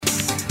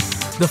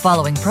The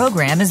following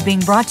program is being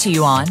brought to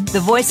you on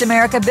the Voice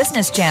America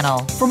Business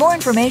Channel. For more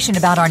information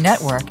about our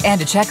network and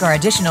to check our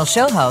additional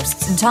show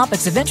hosts and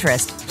topics of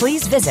interest,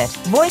 please visit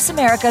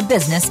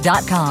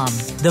voiceamericabusiness.com.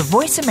 The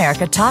Voice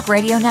America Talk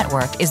Radio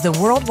Network is the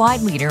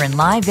worldwide leader in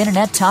live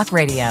Internet talk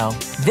radio.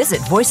 Visit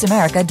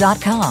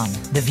voiceamerica.com.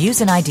 The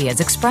views and ideas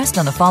expressed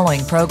on the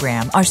following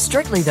program are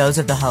strictly those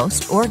of the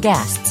host or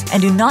guests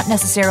and do not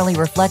necessarily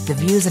reflect the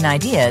views and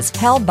ideas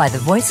held by the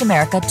Voice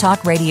America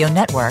Talk Radio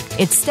Network,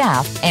 its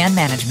staff, and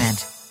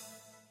management.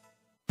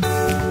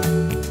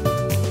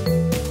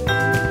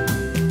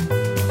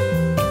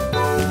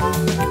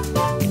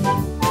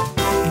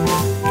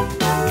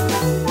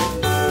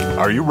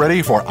 Are you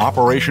ready for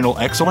operational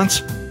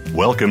excellence?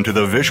 Welcome to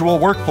the Visual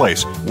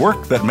Workplace,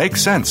 work that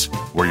makes sense,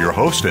 where your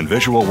host and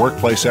visual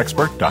workplace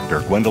expert,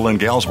 Dr. Gwendolyn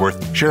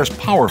Galsworth, shares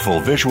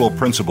powerful visual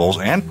principles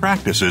and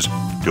practices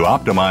to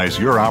optimize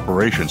your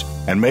operations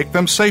and make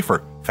them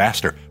safer,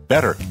 faster,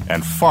 better,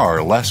 and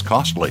far less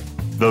costly.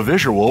 The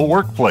Visual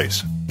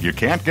Workplace. You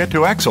can't get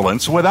to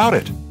excellence without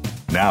it.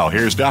 Now,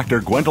 here's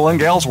Dr. Gwendolyn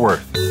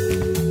Galsworth.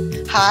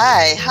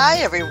 Hi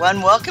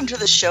everyone. Welcome to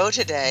the show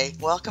today.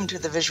 Welcome to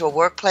the Visual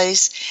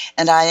Workplace,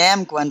 and I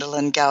am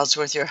Gwendolyn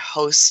Galsworth, your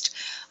host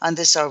on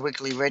this, our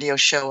weekly radio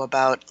show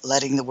about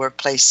letting the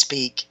workplace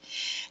speak.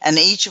 And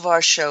each of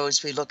our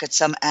shows, we look at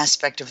some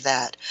aspect of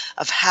that,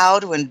 of how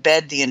to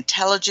embed the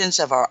intelligence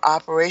of our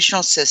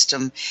operational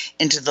system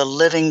into the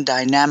living,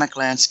 dynamic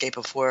landscape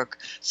of work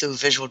through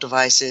visual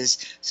devices,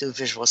 through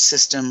visual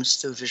systems,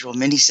 through visual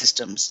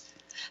mini-systems.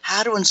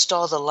 How to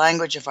install the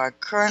language of our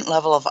current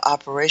level of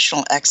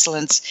operational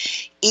excellence,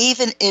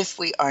 even if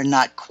we are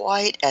not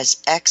quite as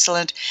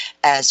excellent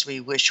as we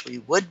wish we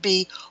would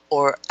be,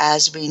 or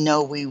as we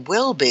know we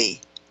will be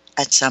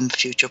at some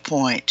future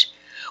point.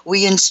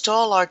 We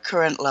install our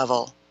current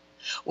level.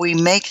 We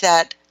make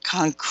that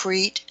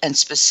concrete and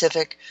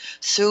specific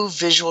through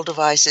visual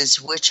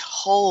devices which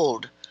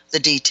hold the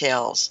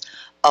details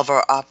of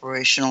our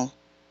operational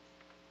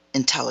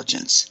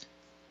intelligence.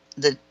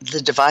 The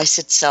device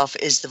itself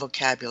is the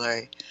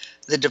vocabulary.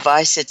 The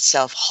device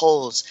itself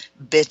holds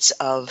bits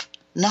of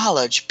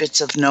knowledge,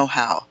 bits of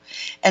know-how.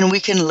 And we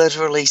can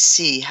literally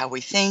see how we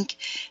think,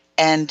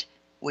 and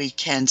we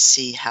can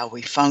see how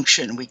we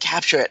function. We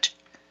capture it.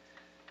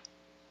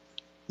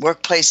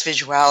 Workplace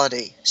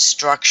visuality,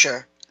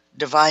 structure,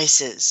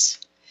 devices.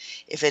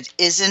 If it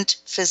isn't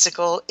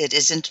physical, it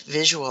isn't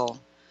visual.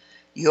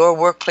 Your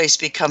workplace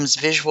becomes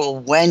visual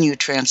when you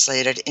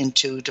translate it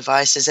into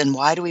devices. And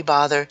why do we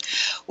bother?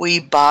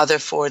 We bother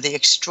for the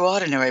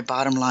extraordinary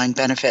bottom line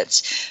benefits.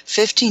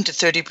 15 to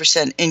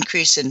 30%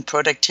 increase in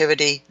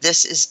productivity.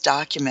 This is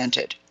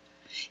documented.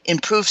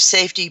 Improved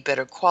safety,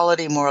 better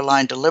quality, more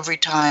aligned delivery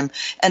time,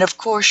 and of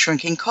course,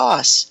 shrinking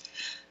costs.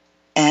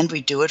 And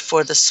we do it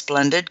for the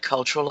splendid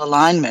cultural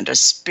alignment, a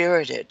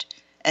spirited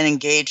and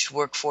engaged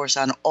workforce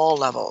on all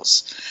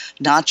levels,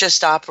 not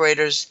just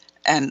operators.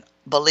 And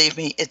believe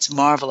me, it's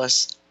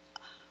marvelous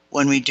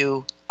when we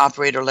do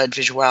operator-led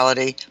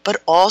visuality, but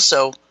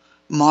also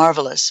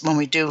marvelous when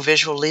we do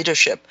visual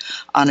leadership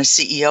on a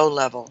CEO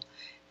level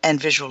and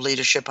visual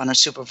leadership on a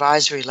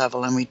supervisory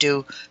level, and we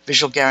do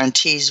visual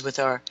guarantees with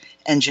our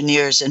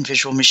engineers and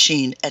visual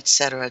machine,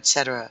 etc.,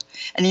 etc.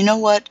 And you know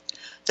what?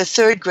 The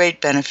third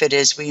great benefit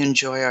is we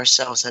enjoy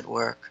ourselves at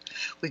work.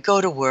 We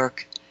go to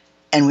work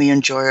and we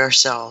enjoy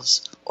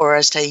ourselves. Or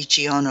as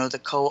Taiichi Ohno, the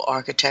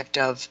co-architect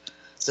of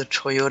the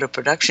Toyota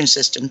production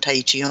system,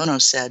 Taiichi Ohno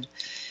said,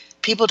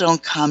 people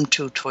don't come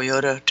to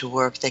Toyota to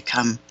work, they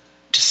come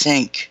to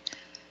think.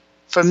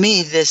 For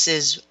me, this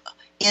is,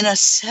 in a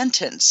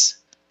sentence,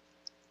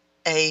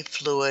 a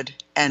fluid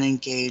and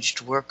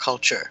engaged work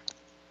culture.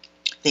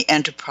 The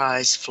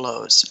enterprise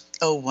flows.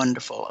 Oh,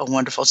 wonderful. Oh,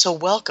 wonderful. So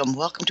welcome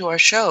to our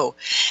show.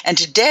 And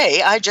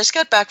today, I just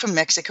got back from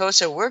Mexico,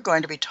 so we're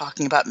going to be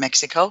talking about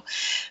Mexico.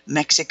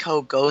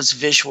 Mexico goes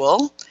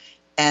visual.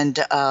 And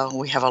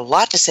we have a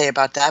lot to say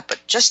about that, but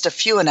just a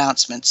few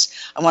announcements.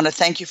 I want to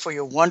thank you for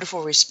your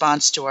wonderful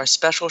response to our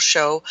special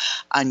show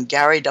on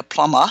Gary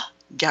DiPloma,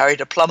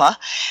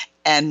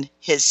 and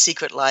his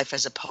secret life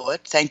as a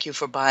poet. Thank you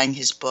for buying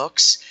his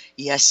books,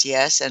 Yes,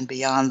 Yes, and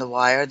Beyond the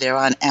Wire. They're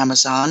on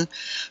Amazon,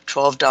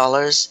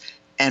 $12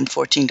 and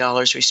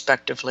 $14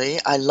 respectively.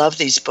 I love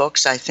these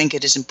books. I think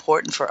it is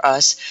important for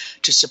us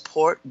to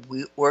support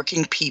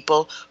working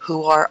people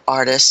who are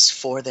artists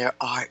for their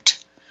art.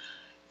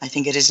 I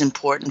think it is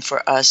important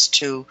for us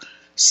to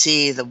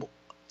see the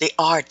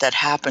art that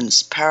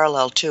happens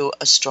parallel to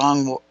a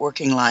strong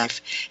working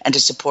life and to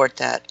support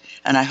that.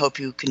 And I hope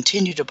you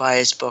continue to buy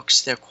his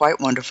books. They're quite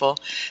wonderful.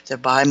 They're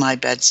by my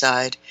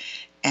bedside.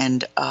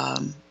 And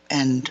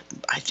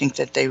I think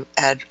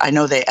that I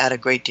know they add a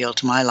great deal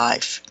to my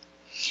life.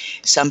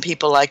 Some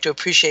people like to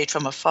appreciate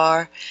from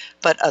afar,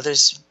 but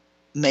others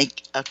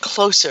make a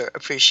closer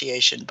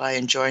appreciation by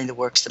enjoying the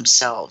works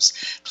themselves.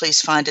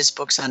 Please find his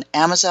books on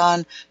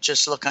Amazon.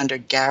 Just look under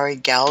Gary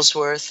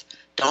Galsworth.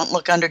 Don't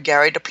look under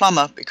Gary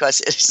DiPloma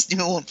because you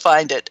won't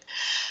find it.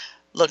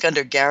 Look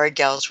under Gary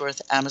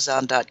Galsworth,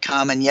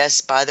 Amazon.com. And yes,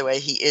 by the way,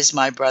 he is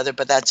my brother,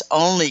 but that's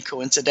only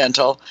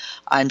coincidental.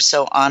 I'm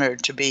so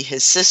honored to be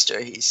his sister.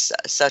 He's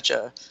such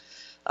a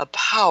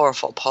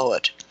powerful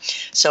poet.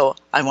 So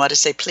I want to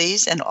say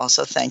please and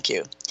also thank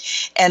you.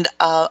 And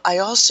I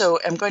also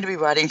am going to be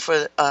writing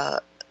for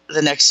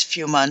the next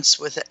few months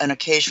with an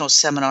occasional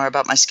seminar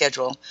about my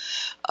schedule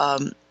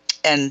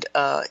and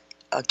a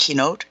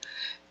keynote.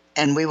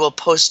 And we will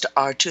post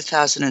our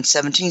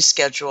 2017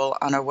 schedule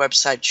on our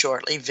website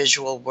shortly,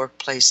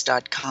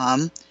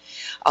 visualworkplace.com.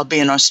 I'll be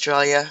in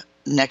Australia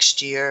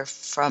next year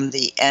from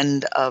the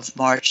end of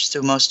March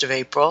through most of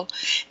April.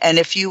 And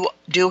if you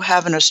do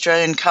have an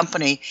Australian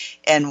company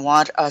and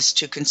want us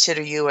to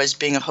consider you as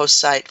being a host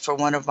site for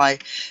one of my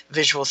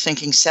visual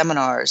thinking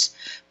seminars,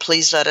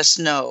 please let us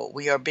know.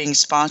 We are being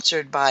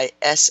sponsored by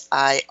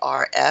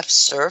SIRF,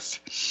 SURF.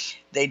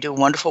 They do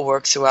wonderful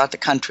work throughout the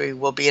country.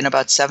 We'll be in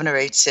about 7 or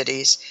 8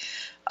 cities,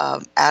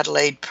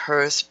 Adelaide,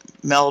 Perth,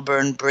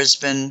 Melbourne,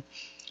 Brisbane,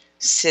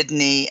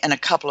 Sydney, and a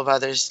couple of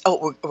others.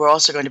 Oh, we're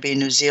also going to be in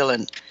New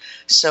Zealand.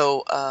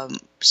 So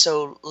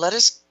let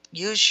us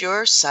use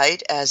your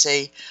site as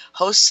a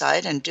host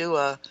site and do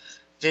a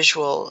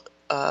visual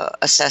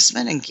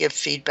assessment and give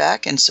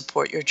feedback and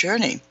support your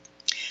journey.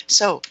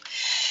 So,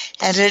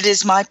 and it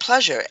is my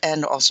pleasure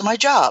and also my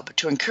job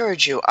to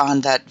encourage you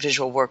on that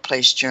visual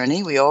workplace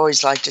journey. We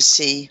always like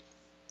to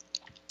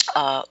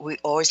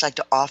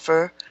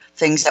offer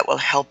things that will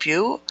help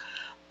you.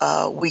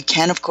 We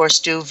can, of course,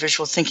 do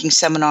visual thinking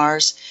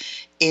seminars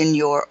in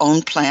your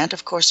own plant.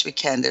 Of course we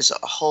can. There's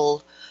a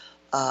whole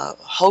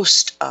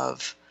host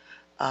of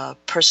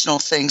personal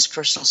things,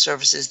 personal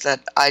services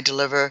that I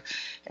deliver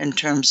in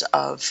terms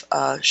of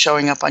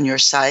showing up on your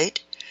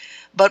site.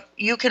 But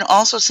you can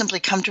also simply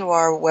come to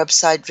our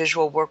website,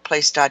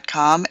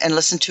 visualworkplace.com, and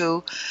listen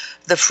to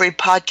the free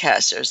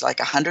podcasts. There's like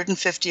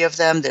 150 of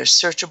them. They're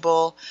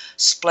searchable,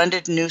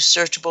 splendid new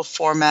searchable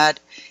format,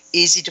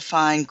 easy to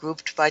find,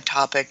 grouped by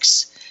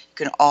topics.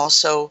 You can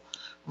also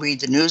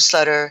read the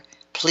newsletter.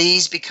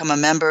 Please become a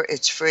member.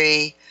 It's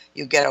free.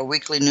 You get our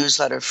weekly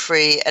newsletter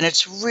free, and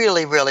it's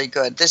really, really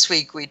good. This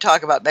week we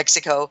talk about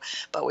Mexico,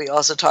 but we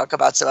also talk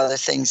about some other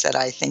things that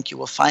I think you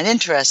will find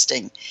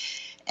interesting.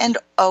 And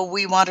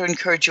we want to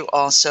encourage you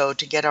also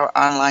to get our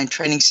online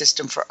training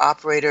system for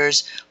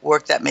operators,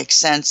 work that makes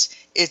sense.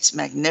 It's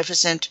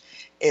magnificent,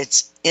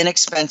 it's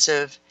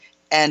inexpensive,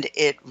 and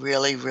it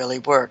really, really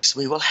works.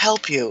 We will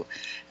help you.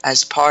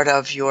 As part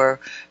of your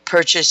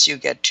purchase, you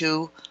get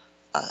 2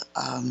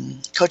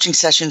 coaching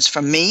sessions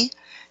from me,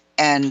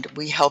 and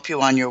we help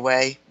you on your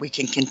way. We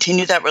can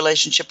continue that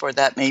relationship, or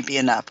that may be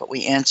enough, but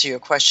we answer your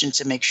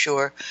questions and make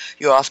sure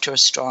you're off to a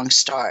strong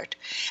start.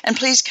 And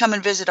please come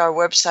and visit our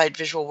website,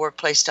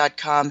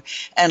 visualworkplace.com,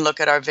 and look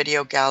at our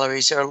video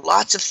galleries. There are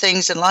lots of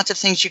things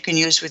you can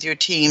use with your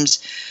teams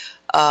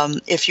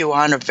if you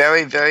are on a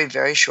very, very,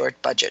 very short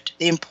budget.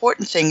 The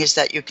important thing is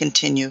that you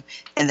continue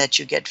and that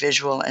you get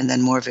visual and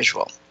then more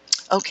visual.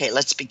 Okay,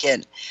 let's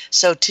begin.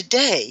 So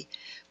today,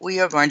 we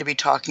are going to be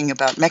talking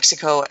about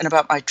Mexico and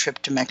about my trip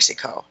to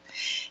Mexico.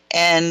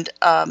 And,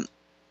 I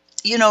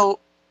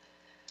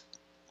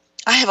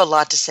have a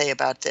lot to say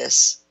about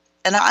this.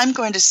 And I'm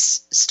going to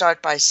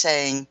start by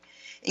saying,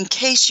 in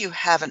case you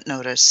haven't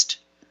noticed,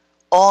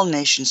 all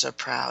nations are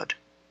proud.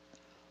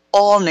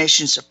 All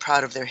nations are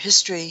proud of their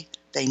history.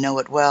 They know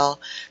it well.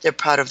 They're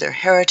proud of their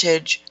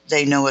heritage.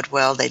 They know it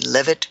well. They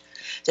live it.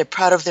 They're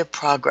proud of their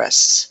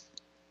progress.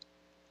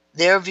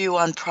 Their view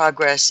on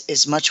progress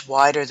is much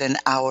wider than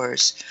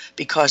ours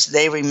because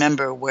they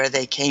remember where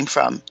they came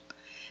from.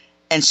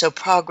 And so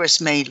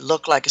progress may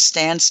look like a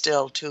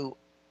standstill to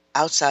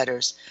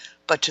outsiders,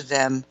 but to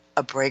them,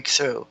 a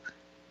breakthrough.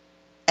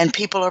 And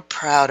people are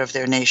proud of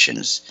their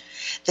nations.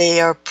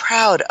 They are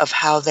proud of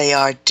how they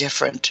are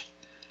different,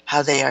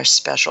 how they are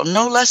special.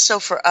 No less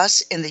so for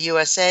us in the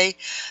USA,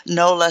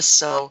 no less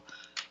so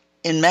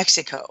in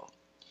Mexico.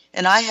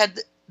 And I had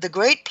the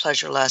great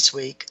pleasure last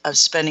week of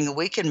spending a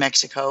week in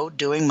Mexico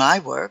doing my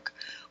work,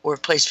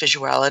 workplace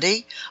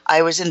visuality.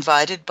 I was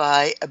invited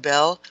by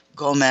Abel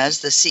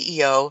Gomez, the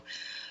CEO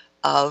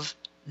of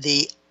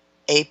the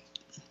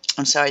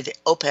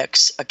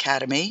Opex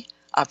Academy,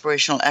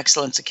 Operational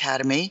Excellence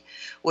Academy,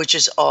 which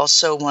is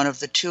also one of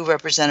the 2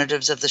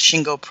 representatives of the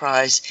Shingo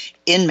Prize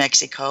in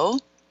Mexico.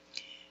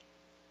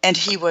 And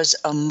he was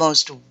a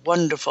most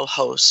wonderful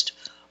host,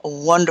 a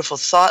wonderful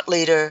thought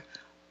leader,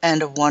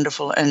 and a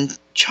wonderful and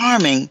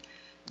charming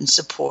and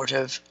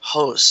supportive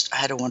host. I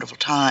had a wonderful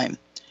time.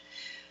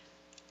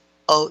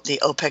 The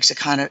Opex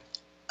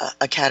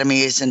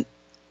Academy is a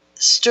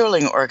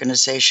sterling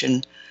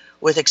organization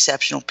with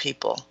exceptional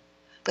people.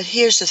 But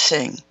here's the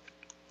thing.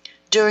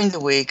 During the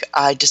week,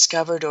 I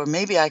discovered, or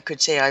maybe I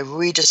could say I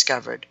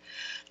rediscovered,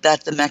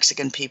 that the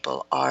Mexican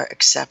people are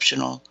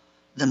exceptional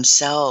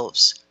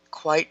themselves,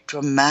 quite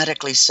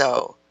dramatically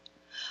so.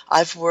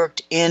 I've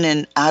worked in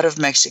and out of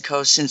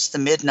Mexico since the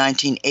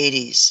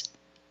mid-1980s,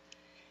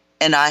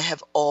 and I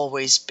have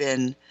always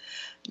been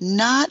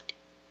not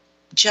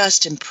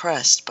just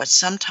impressed, but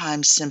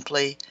sometimes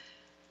simply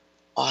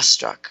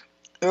awestruck.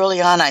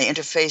 Early on, I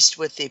interfaced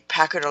with the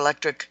Packard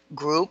Electric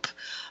Group,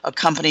 a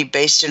company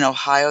based in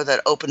Ohio that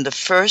opened the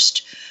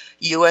first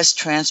U.S.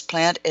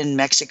 transplant in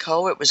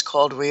Mexico. It was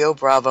called Rio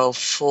Bravo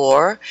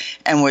 4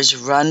 and was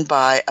run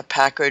by a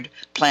Packard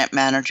plant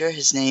manager.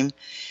 His name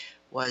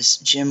was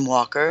Jim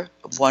Walker,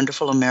 a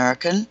wonderful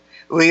American.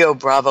 Rio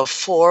Bravo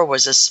 4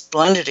 was a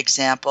splendid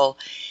example.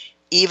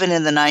 Even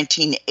in the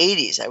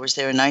 1980s, I was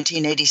there in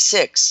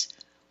 1986,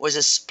 was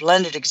a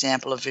splendid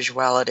example of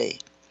visuality.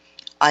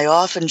 I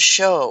often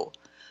show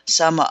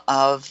some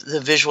of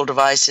the visual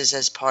devices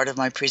as part of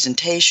my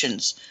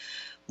presentations.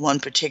 One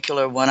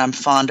particular one I'm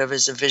fond of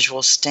is a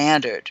visual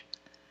standard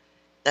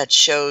that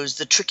shows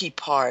the tricky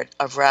part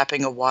of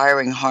wrapping a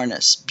wiring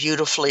harness,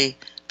 beautifully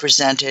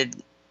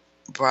presented,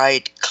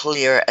 bright,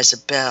 clear as a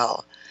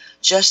bell.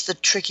 Just the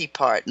tricky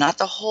part, not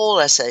the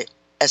whole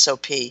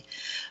SOP,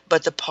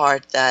 but the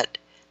part that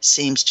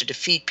seems to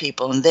defeat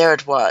people. And there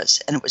it was.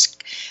 And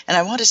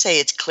I want to say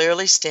it's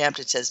clearly stamped.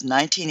 It says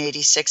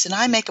 1986. And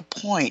I make a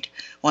point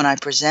when I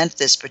present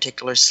this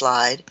particular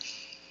slide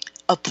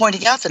of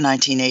pointing out the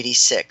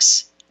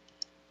 1986.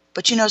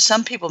 But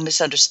some people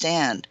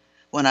misunderstand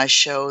when I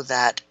show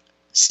that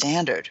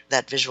standard,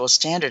 that visual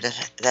standard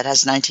that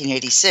has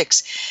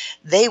 1986.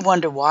 They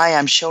wonder why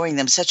I'm showing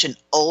them such an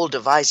old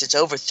device. It's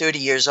over 30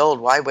 years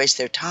old. Why waste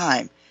their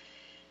time?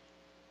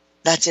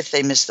 That's if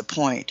they miss the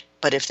point.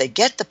 But if they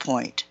get the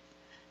point,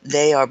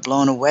 they are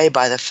blown away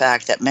by the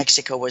fact that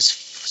Mexico was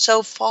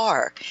so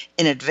far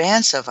in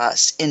advance of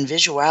us in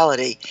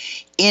visuality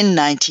in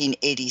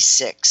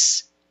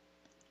 1986.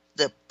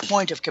 The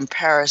point of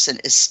comparison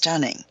is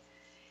stunning.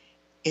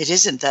 It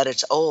isn't that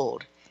it's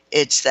old,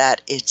 it's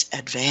that it's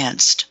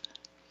advanced.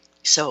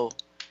 So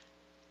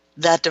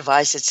that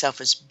device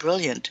itself is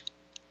brilliant.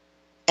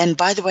 And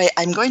by the way,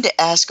 I'm going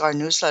to ask our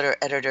newsletter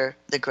editor,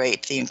 the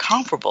great, the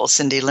incomparable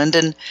Cindy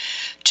Linden,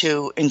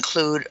 to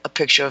include a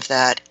picture of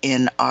that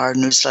in our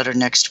newsletter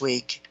next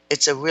week.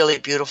 It's a really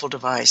beautiful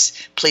device.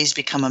 Please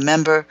become a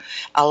member.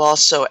 I'll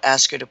also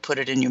ask her to put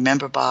it in your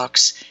member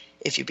box.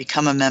 If you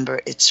become a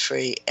member, it's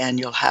free, and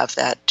you'll have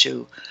that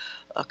to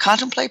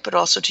contemplate, but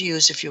also to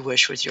use if you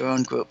wish with your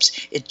own groups.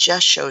 It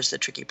just shows the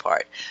tricky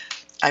part.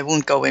 I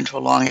won't go into a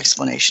long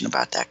explanation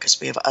about that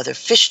because we have other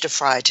fish to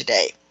fry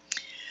today,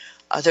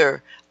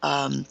 other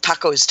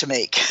tacos to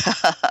make.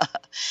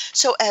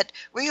 So at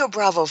Rio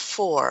Bravo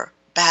 4,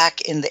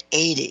 back in the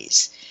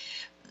 80s,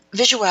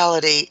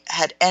 visuality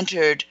had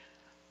entered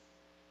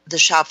the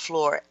shop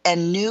floor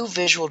and new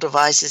visual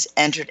devices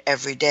entered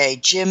every day.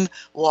 Jim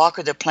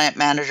Walker, the plant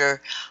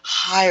manager,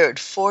 hired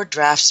 4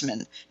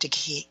 draftsmen to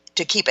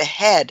keep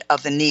ahead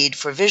of the need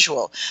for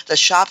visual. The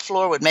shop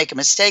floor would make a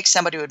mistake.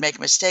 Somebody would make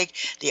a mistake.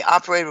 The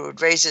operator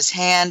would raise his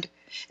hand.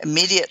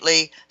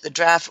 Immediately,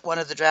 one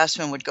of the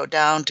draftsmen would go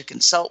down to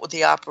consult with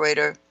the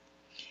operator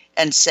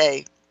and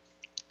say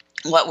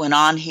what went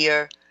on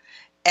here.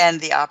 And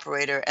the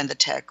operator and the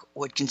tech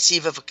would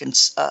conceive of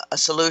a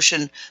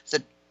solution.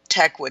 The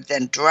tech would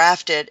then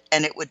draft it,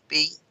 and it would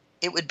be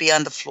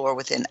on the floor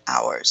within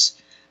hours,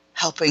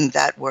 helping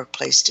that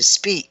workplace to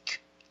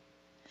speak.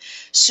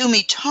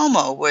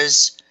 Sumitomo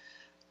was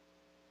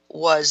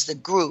the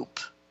group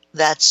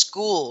that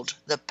schooled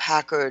the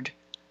Packard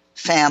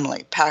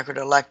family, Packard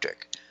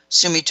Electric.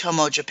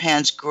 Sumitomo,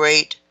 Japan's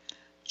great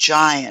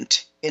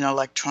giant in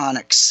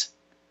electronics.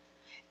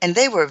 And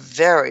they were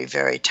very,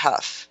 very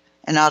tough.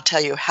 And I'll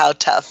tell you how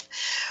tough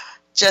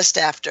just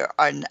after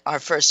our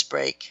first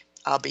break.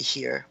 I'll be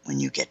here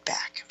when you get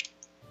back.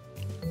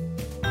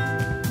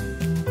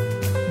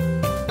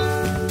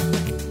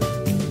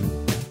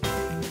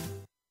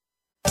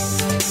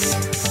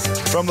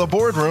 From the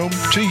boardroom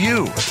to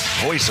you,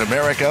 Voice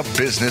America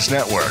Business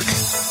Network.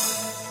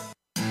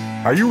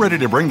 Are you ready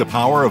to bring the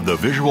power of the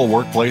visual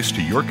workplace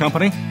to your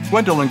company?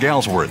 Gwendolyn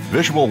Galsworth,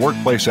 visual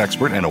workplace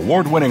expert and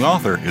award-winning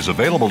author, is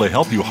available to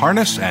help you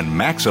harness and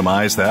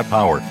maximize that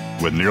power.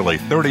 With nearly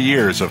 30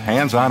 years of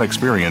hands-on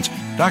experience,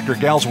 Dr.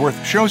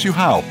 Galsworth shows you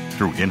how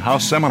through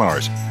in-house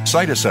seminars,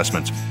 site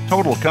assessments,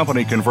 total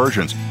company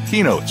conversions,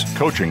 keynotes,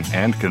 coaching,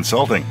 and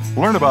consulting.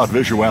 Learn about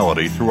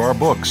visuality through our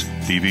books,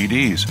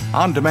 DVDs,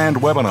 on-demand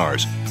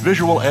webinars,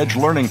 Visual Edge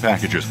learning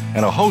packages,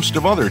 and a host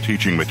of other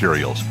teaching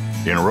materials.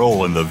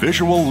 Enroll in the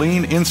Visual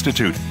Lean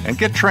Institute and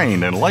get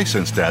trained and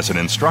licensed as an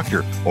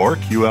instructor or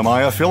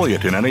QMI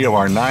affiliate in any of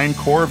our 9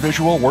 core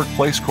visual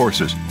workplace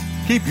courses.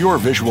 Keep your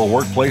visual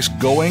workplace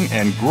going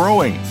and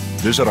growing.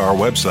 Visit our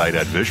website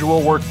at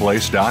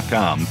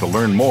visualworkplace.com to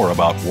learn more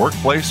about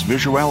workplace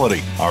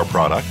visuality, our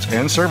products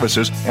and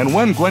services, and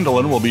when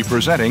Gwendolyn will be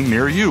presenting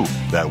near you.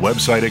 That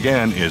website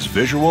again is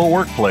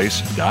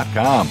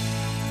visualworkplace.com.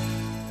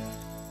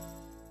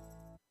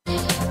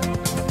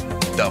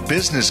 The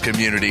business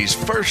community's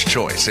first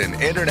choice in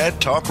Internet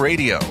Talk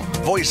Radio,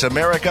 Voice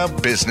America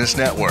Business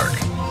Network.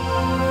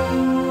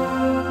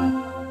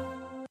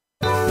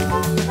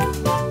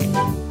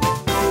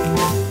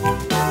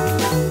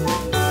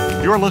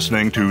 You're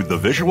listening to The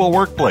Visual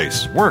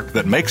Workplace, Work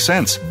That Makes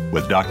Sense,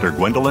 with Dr.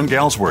 Gwendolyn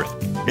Galsworth.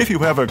 If you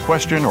have a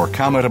question or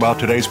comment about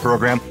today's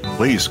program,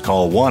 please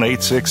call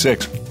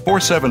 1-866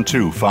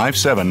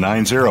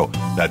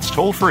 472-5790. That's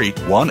toll free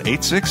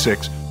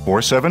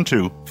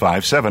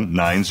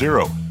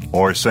 1-866-472-5790.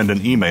 Or send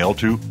an email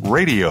to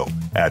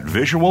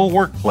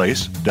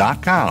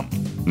radio@visualworkplace.com.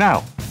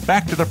 Now,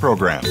 back to the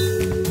program.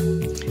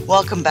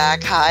 Welcome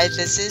back. Hi,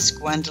 this is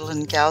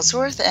Gwendolyn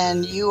Galsworth,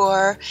 and you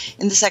are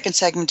in the second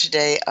segment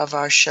today of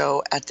our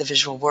show at the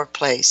Visual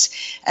Workplace.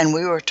 And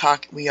we are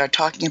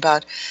talking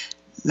about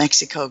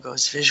Mexico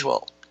Goes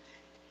Visual.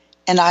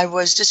 And I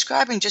was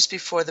describing just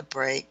before the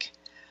break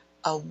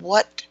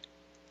what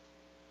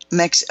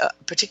a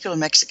particular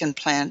Mexican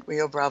plant,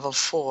 Rio Bravo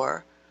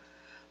 4,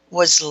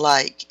 was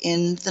like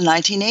in the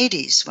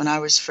 1980s when I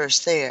was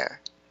first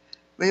there.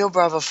 Rio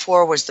Bravo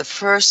 4 was the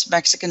first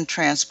Mexican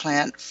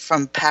transplant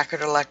from Packard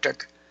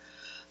Electric,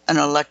 an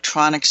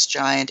electronics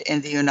giant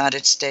in the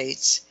United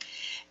States.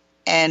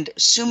 And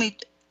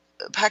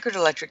Packard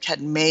Electric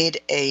had made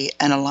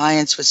an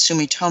alliance with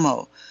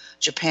Sumitomo,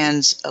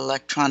 Japan's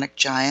electronic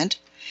giant,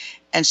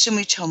 and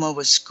Sumitomo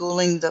was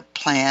schooling the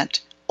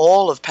plant,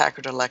 all of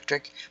Packard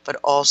Electric, but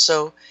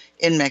also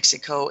in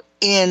Mexico,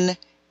 in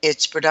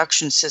its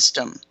production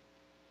system.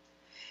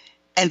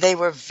 And they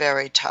were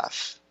very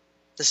tough.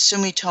 The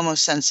Sumitomo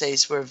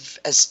senseis were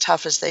as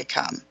tough as they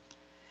come.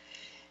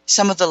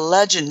 Some of the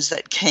legends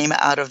that came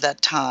out of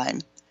that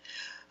time,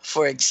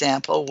 for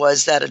example,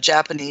 was that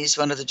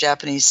one of the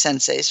Japanese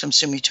senseis from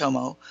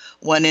Sumitomo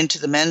went into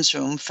the men's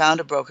room, found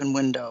a broken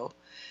window,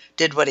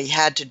 did what he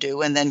had to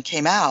do, and then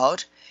came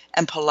out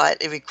and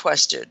politely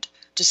requested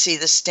to see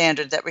the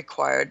standard that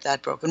required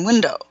that broken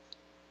window.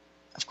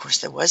 Of course,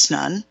 there was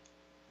none.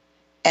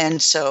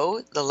 And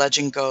so, the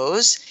legend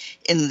goes,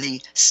 in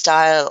the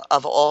style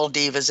of all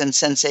divas and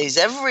senseis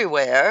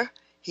everywhere,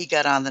 he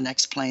got on the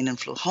next plane and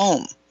flew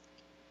home.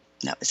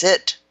 That was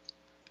it.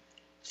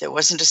 There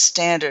wasn't a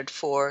standard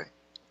for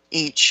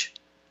each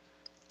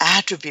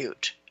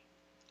attribute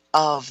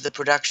of the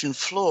production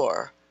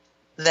floor,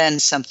 then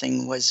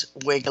something was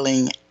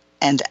wiggling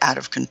and out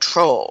of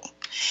control.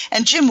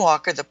 And Jim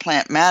Walker, the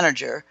plant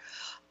manager,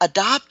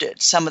 adopted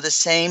some of the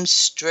same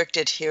strict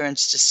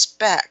adherence to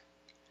spec.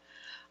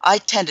 I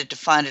tended to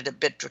find it a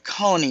bit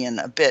draconian,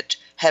 a bit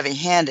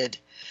heavy-handed.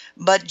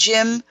 But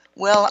Jim,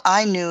 well,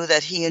 I knew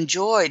that he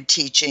enjoyed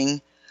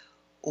teaching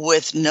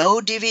with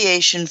no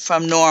deviation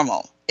from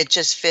normal. It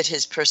just fit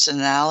his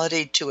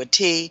personality to a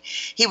T.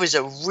 He was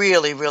a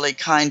really, really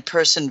kind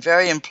person,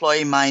 very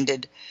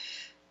employee-minded.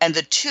 And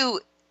the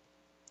two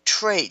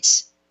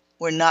traits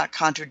were not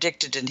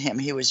contradicted in him.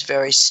 He was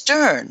very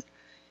stern,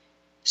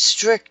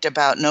 strict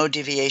about no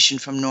deviation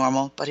from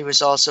normal, but he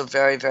was also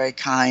very, very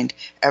kind.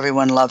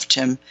 Everyone loved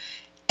him.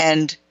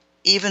 And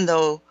even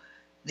though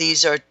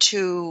these are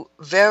two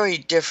very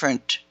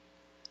different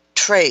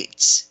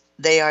traits,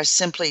 they are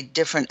simply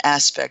different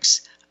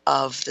aspects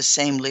of the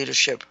same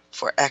leadership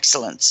for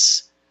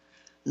excellence.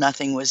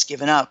 Nothing was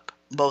given up.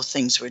 Both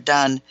things were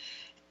done.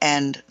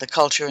 And the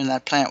culture in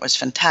that plant was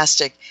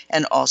fantastic.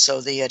 And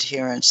also the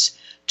adherence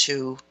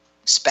to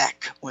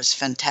spec was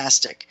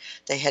fantastic.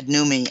 They had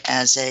Numi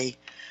as a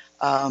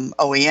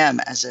OEM,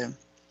 as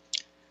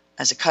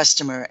a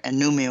customer, and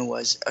Numia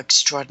was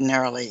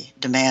extraordinarily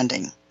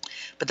demanding.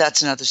 But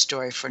that's another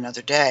story for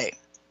another day.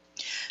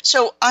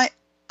 So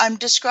I'm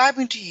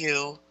describing to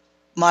you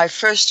my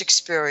first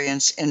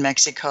experience in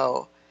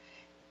Mexico,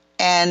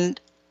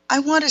 and I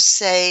want to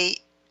say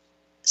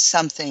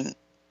something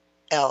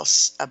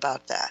else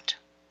about that.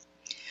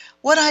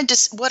 What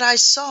I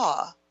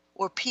saw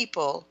were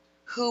people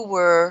who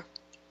were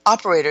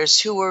operators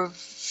who were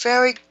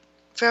very,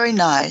 very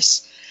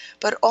nice,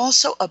 but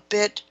also a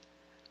bit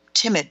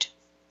timid.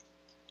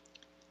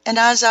 And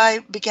as I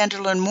began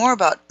to learn more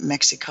about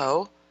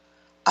Mexico,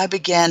 I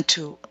began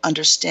to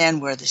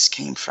understand where this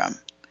came from.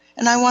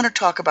 And I want to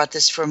talk about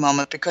this for a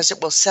moment because it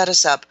will set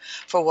us up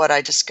for what I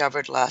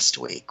discovered last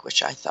week,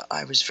 which I thought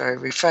I was very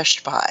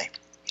refreshed by.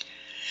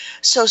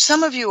 So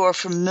some of you are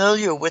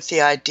familiar with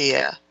the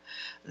idea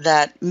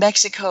that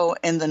Mexico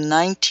in the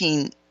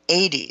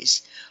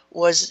 1980s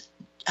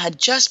had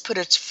just put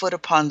its foot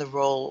upon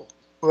the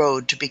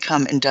road to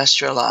become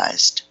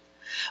industrialized.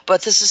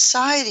 But the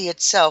society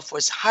itself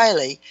was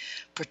highly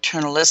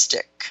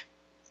paternalistic.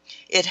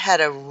 It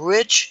had a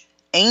rich,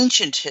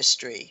 ancient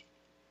history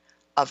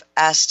of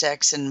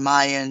Aztecs and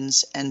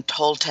Mayans and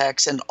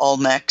Toltecs and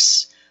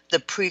Olmecs. The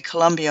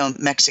pre-Columbian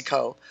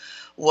Mexico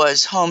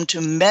was home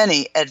to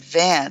many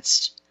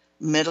advanced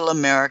Middle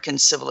American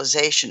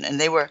civilization, and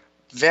they were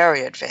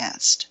very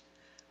advanced.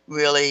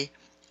 Really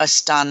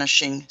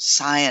astonishing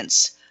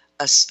science,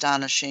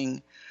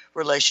 astonishing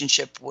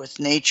relationship with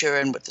nature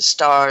and with the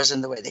stars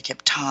and the way they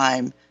kept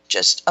time,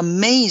 just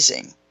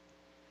amazing.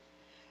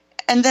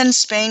 And then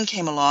Spain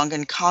came along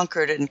and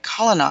conquered and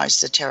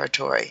colonized the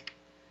territory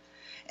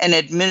and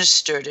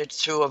administered it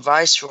through a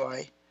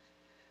viceroy.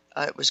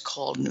 It was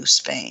called New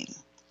Spain.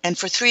 And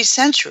for 3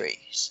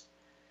 centuries,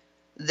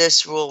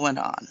 this rule went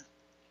on.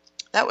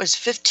 That was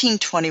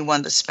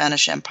 1521, the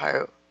Spanish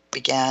Empire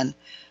began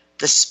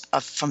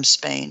from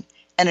Spain.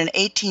 And in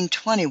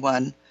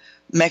 1821,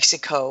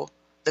 Mexico,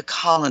 the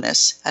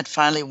colonists, had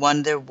finally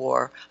won their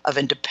war of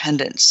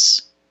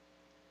independence.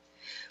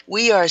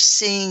 We are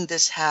seeing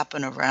this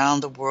happen around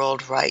the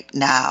world right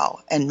now,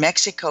 and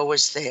Mexico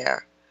was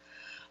there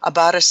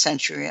about a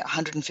century,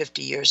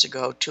 150 years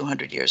ago,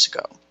 200 years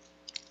ago,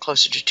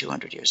 closer to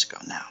 200 years ago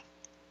now.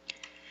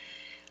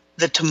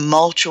 The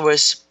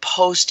tumultuous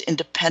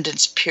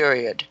post-independence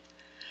period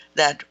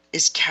that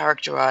is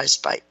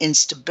characterized by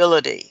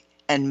instability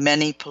and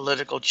many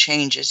political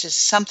changes is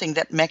something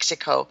that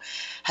Mexico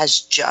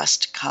has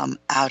just come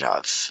out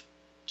of.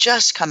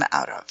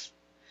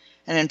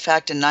 And in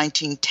fact, in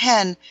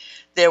 1910,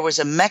 there was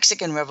a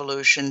Mexican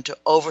revolution to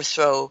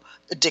overthrow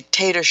the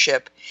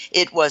dictatorship.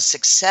 It was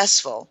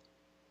successful,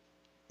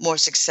 more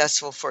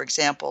successful, for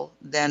example,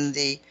 than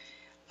the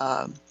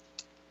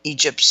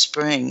Egypt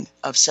Spring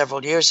of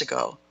several years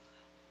ago.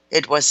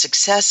 It was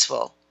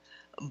successful,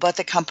 but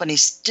the company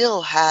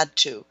still had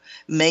to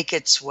make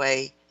its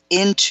way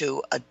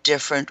into a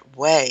different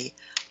way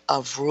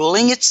of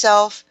ruling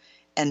itself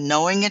and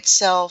knowing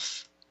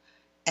itself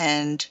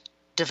and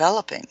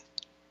developing.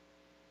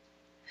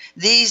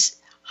 These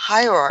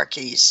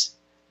hierarchies,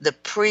 the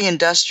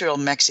pre-industrial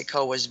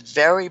Mexico was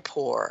very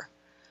poor,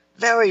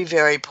 very,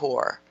 very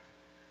poor,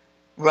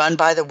 run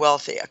by the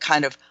wealthy, a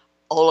kind of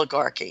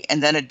oligarchy,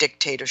 and then a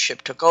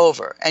dictatorship took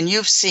over. And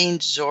you've seen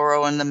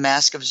Zorro and the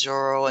Mask of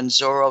Zorro and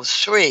Zorro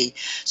 3,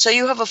 so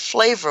you have a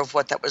flavor of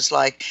what that was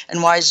like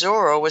and why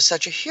Zorro was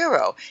such a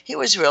hero. He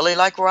was really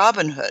like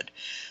Robin Hood,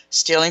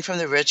 stealing from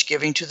the rich,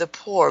 giving to the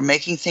poor,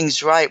 making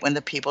things right when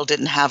the people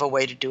didn't have a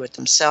way to do it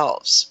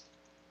themselves.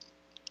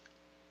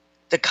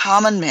 The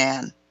common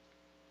man,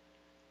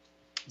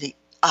 the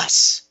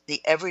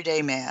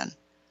everyday man,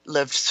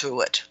 lived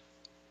through it.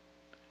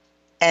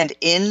 And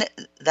in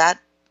that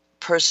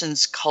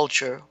person's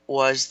culture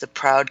was the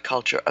proud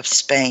culture of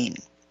Spain.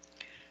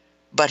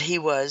 But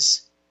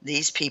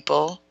these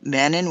people,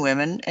 men and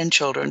women and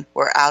children,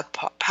 were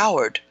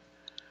outpowered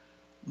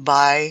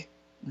by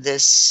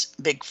this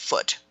big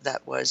foot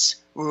that was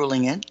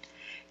ruling it.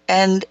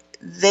 And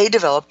they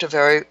developed a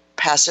very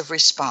passive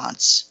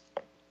response.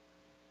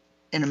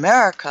 In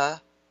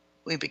America,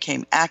 we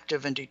became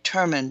active and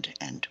determined,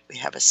 and we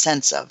have a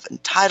sense of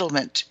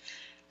entitlement,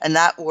 and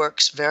that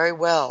works very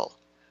well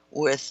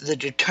with the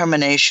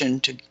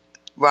determination to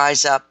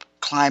rise up,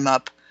 climb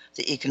up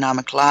the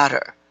economic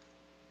ladder.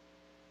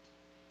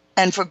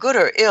 And for good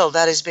or ill,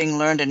 that is being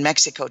learned in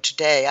Mexico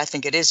today. I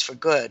think it is for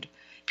good.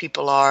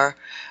 People are,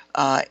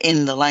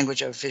 in the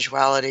language of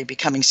visuality,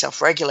 becoming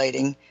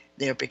self-regulating.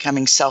 They're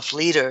becoming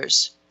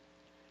self-leaders.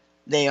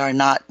 They are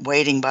not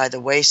waiting by the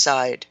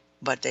wayside,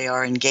 but they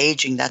are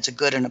engaging. That's a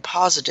good and a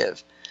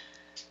positive.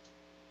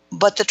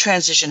 But the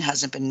transition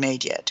hasn't been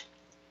made yet.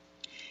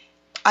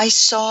 I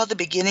saw the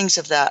beginnings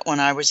of that when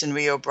I was in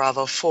Rio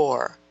Bravo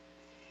 4.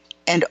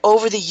 And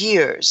over the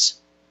years,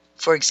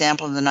 for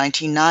example, in the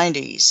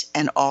 1990s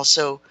and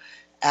also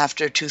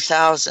after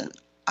 2000,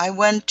 I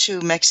went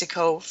to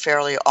Mexico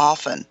fairly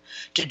often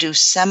to do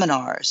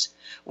seminars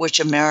which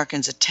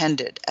Americans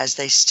attended as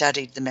they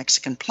studied the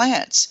Mexican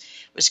plants.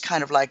 It was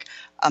kind of like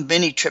a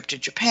mini trip to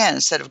Japan.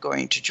 Instead of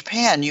going to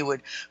Japan, you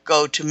would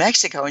go to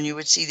Mexico and you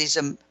would see these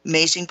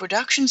amazing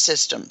production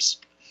systems.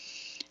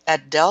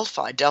 At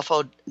Delphi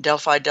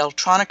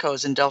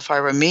Deltronicos and Delphi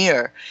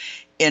Ramir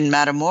in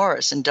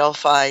Matamoros and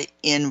Delphi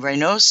in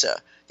Reynosa.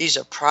 These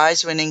are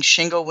prize-winning,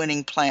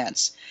 shingle-winning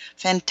plants.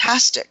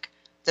 Fantastic.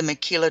 The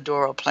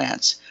maquiladora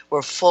plants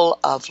were full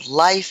of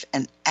life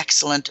and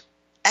excellent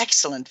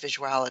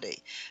visuality,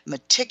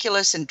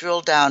 meticulous and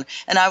drilled down.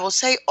 And I will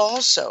say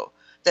also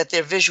that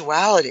their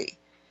visuality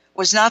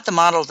was not the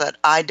model that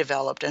I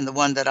developed and the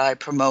one that I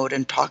promote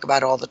and talk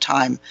about all the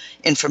time,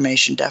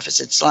 information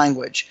deficits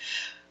language.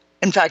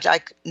 In fact, I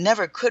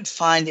never could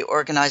find the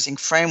organizing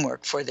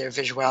framework for their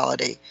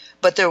visuality,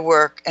 but their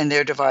work and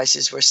their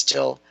devices were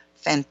still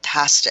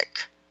fantastic.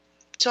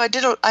 So I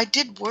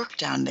did work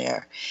down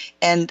there,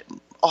 and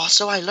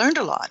also I learned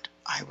a lot.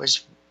 I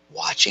was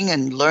watching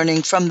and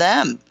learning from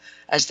them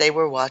as they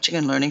were watching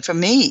and learning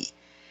from me.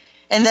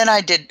 And then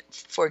I did,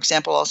 for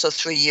example, also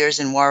 3 years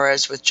in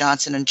Juarez with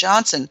Johnson &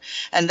 Johnson,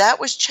 and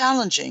that was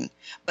challenging,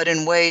 but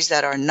in ways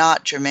that are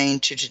not germane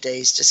to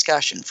today's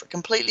discussion for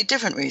completely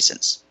different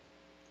reasons.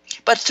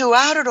 But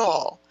throughout it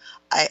all,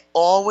 I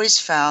always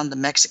found the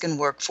Mexican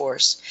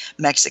workforce,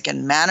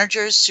 Mexican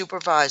managers,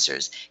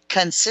 supervisors,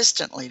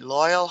 consistently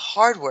loyal,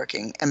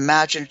 hardworking,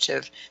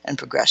 imaginative, and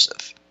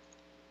progressive.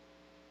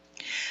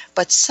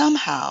 But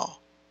somehow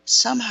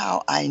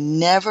I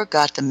never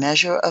got the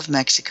measure of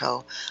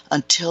Mexico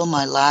until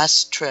my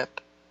last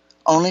trip,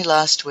 only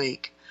last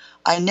week.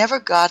 I never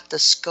got the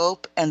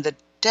scope and the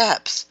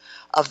depth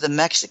of the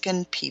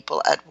Mexican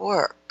people at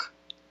work.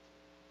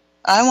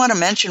 I want to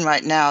mention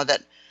right now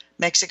that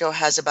Mexico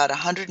has about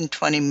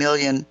 120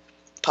 million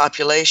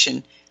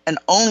population, and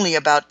only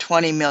about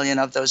 20 million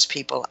of those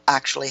people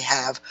actually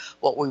have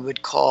what we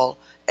would call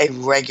a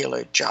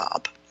regular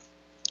job.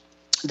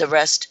 The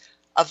rest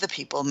of the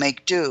people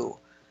make do,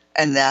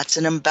 and that's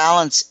an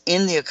imbalance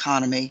in the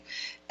economy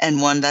and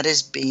one that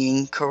is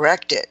being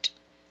corrected.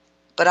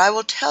 But I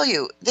will tell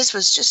you, this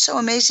was just so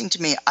amazing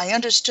to me. I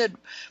understood,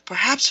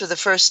 perhaps for the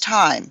first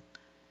time,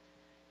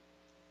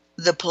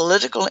 the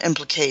political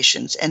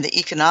implications and the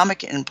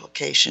economic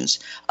implications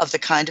of the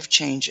kind of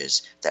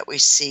changes that we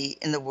see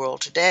in the world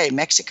today.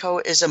 Mexico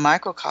is a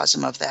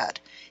microcosm of that.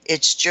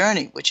 Its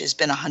journey, which has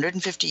been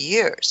 150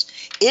 years,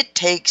 it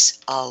takes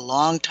a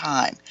long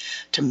time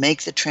to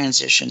make the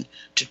transition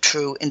to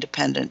true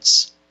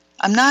independence.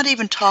 I'm not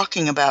even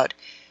talking about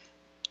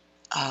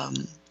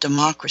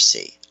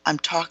democracy. I'm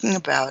talking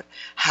about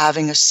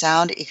having a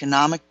sound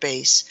economic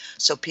base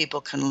so people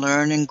can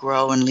learn and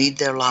grow and lead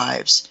their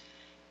lives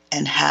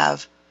and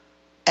have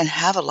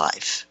a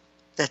life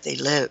that they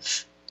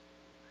live.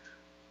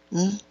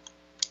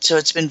 So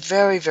it's been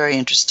very, very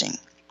interesting.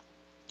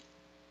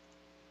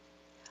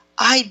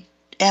 I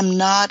am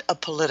not a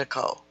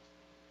politico.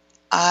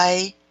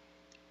 I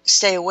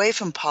stay away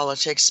from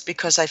politics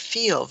because I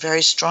feel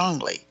very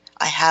strongly.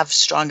 I have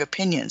strong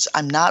opinions.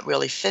 I'm not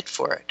really fit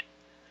for it.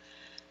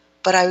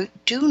 But I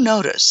do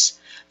notice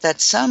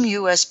that some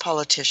U.S.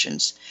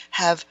 politicians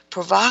have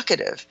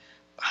provocative,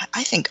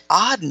 I think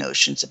odd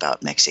notions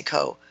about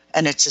Mexico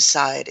and its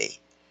society.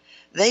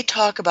 They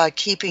talk about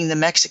keeping the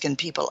Mexican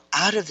people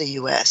out of the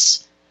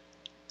U.S.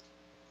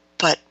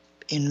 But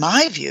in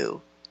my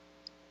view,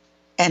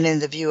 and in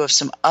the view of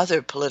some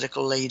other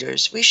political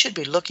leaders, we should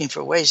be looking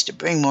for ways to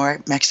bring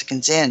more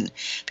Mexicans in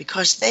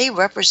because they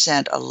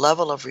represent a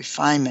level of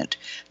refinement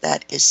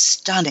that is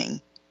stunning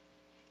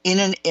in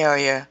an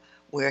area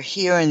where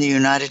here in the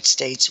United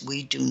States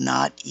we do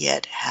not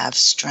yet have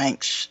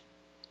strength.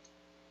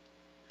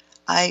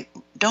 I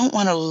don't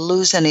want to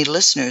lose any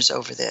listeners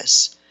over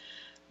this,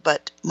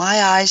 but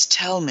my eyes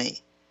tell me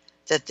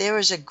that there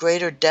is a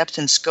greater depth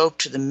and scope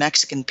to the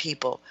Mexican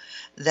people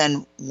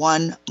than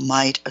one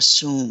might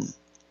assume.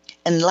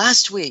 And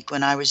last week,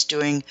 when I was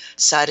doing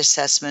site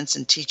assessments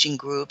and teaching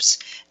groups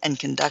and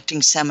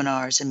conducting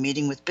seminars and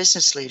meeting with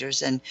business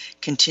leaders and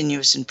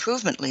continuous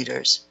improvement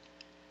leaders,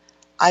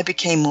 I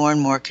became more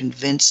and more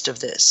convinced of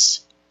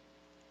this.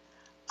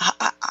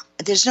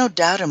 There's no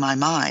doubt in my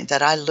mind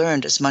that I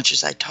learned as much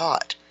as I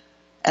taught.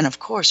 And of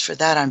course, for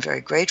that, I'm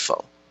very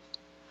grateful.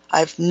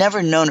 I've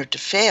never known it to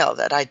fail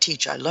that I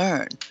teach, I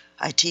learn.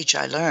 I teach,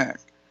 I learn.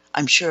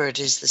 I'm sure it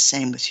is the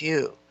same with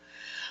you.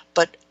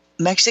 But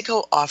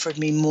Mexico offered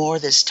me more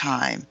this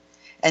time,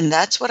 and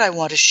that's what I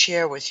want to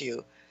share with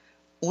you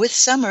with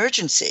some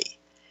urgency.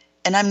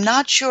 And I'm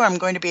not sure I'm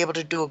going to be able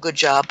to do a good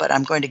job, but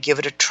I'm going to give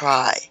it a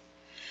try.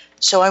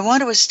 So I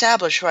want to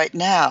establish right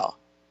now,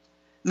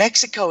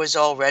 Mexico is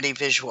already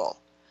visual.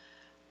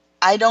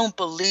 I don't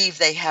believe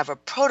they have a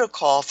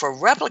protocol for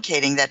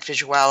replicating that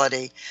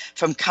visuality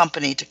from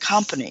company to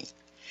company.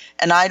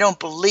 And I don't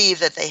believe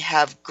that they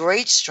have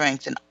great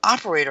strength in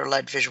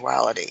operator-led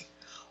visuality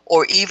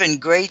or even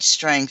great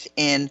strength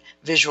in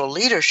visual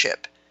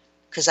leadership,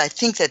 because I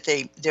think that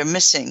they're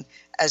missing,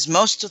 as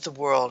most of the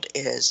world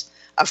is,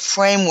 a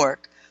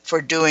framework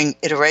for doing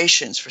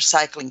iterations, for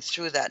cycling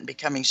through that and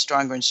becoming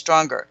stronger and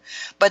stronger.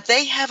 But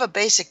they have a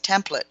basic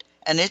template,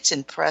 and it's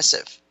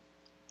impressive.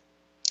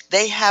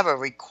 They have a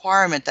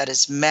requirement that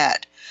is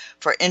met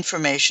for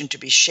information to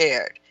be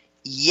shared.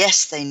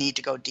 Yes, they need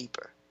to go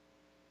deeper,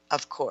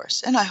 of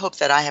course, and I hope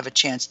that I have a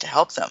chance to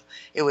help them.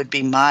 It would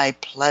be my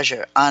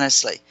pleasure,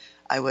 honestly.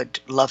 I would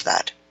love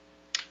that.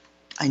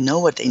 I know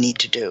what they need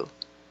to do,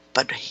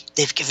 but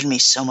they've given me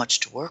so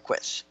much to work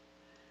with.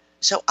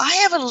 So I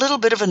have a little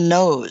bit of a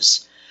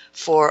nose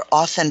for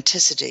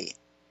authenticity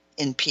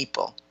in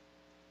people.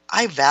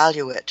 I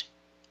value it.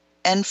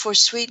 And for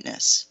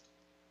sweetness.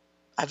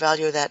 I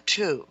value that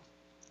too.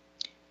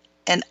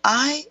 And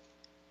I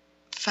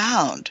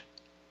found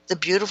the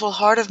beautiful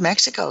heart of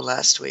Mexico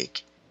last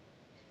week.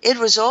 It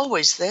was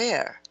always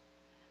there,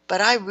 but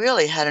I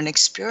really had an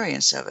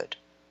experience of it.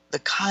 The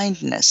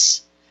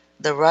kindness,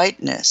 the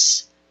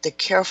rightness, the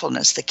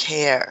carefulness, the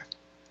care,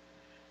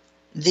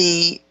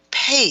 the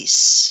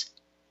pace.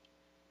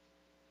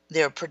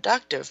 They're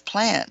productive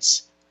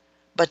plants,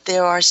 but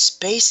there are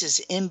spaces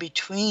in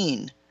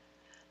between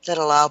that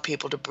allow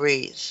people to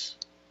breathe.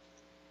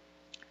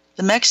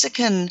 The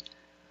Mexican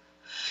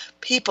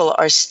people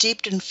are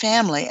steeped in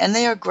family, and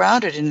they are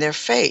grounded in their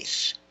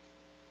faith.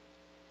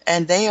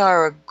 And they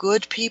are a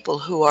good people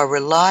who are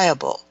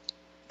reliable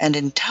and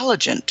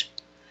intelligent.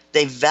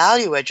 They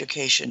value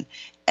education,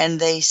 and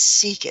they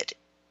seek it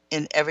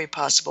in every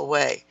possible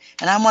way.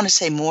 And I want to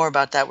say more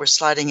about that. We're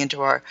sliding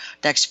into our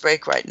next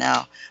break right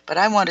now. But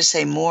I want to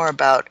say more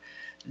about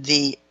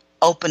the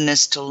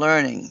openness to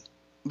learning.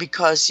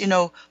 Because,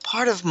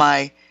 part of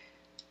my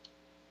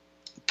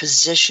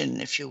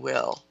position, if you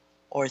will,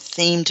 or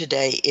theme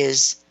today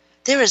is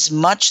there is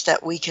much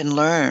that we can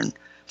learn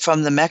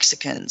from the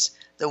Mexicans,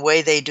 the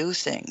way they do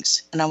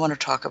things. And I want to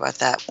talk about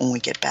that when we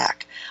get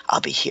back.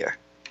 I'll be here.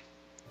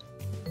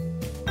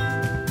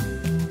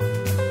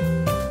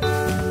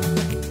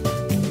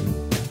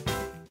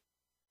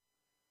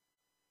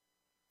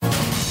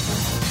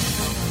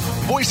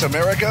 Voice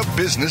America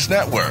Business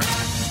Network,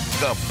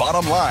 the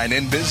bottom line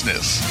in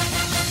business.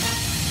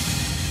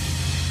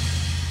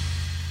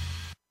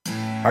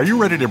 Are you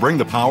ready to bring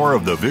the power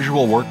of the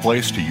visual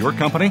workplace to your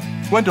company?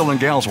 Gwendolyn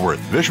Galsworth,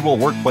 visual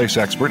workplace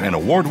expert and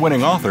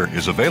award-winning author,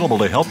 is available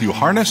to help you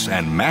harness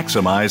and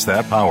maximize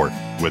that power.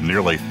 With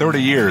nearly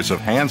 30 years of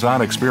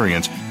hands-on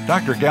experience,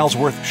 Dr.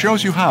 Galsworth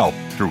shows you how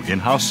through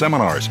in-house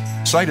seminars,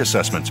 site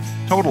assessments,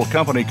 total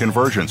company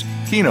conversions,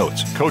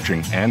 keynotes,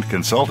 coaching, and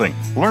consulting.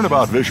 Learn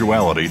about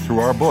visuality through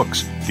our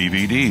books,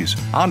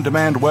 DVDs,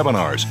 on-demand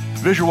webinars,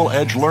 visual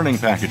edge learning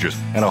packages,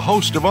 and a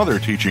host of other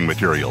teaching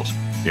materials.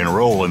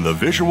 Enroll in the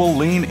Visual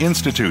Lean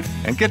Institute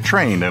and get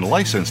trained and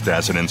licensed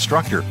as an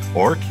instructor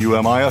or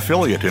QMI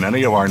affiliate in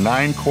any of our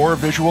 9 core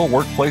visual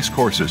workplace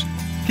courses.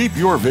 Keep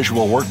your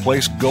visual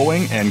workplace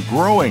going and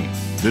growing.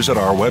 Visit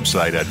our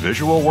website at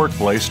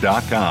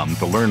visualworkplace.com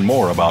to learn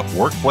more about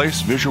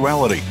workplace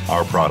visuality,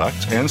 our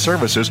products and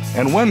services,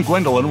 and when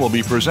Gwendolyn will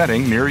be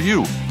presenting near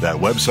you. That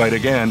website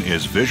again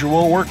is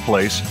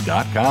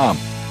visualworkplace.com.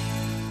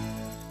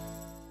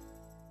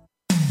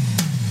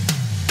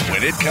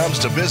 When it comes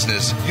to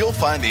business, you'll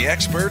find the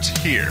experts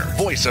here.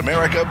 Voice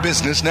America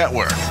Business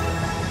Network.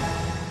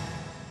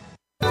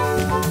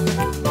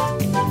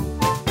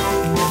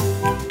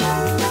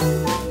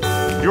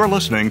 You're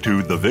listening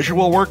to The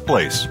Visual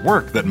Workplace,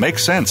 Work That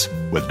Makes Sense,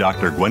 with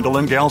Dr.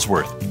 Gwendolyn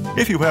Galsworth.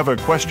 If you have a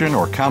question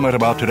or comment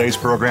about today's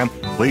program,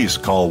 please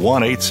call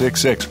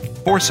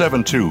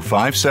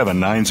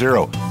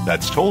 1-866-472-5790.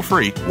 That's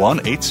toll-free,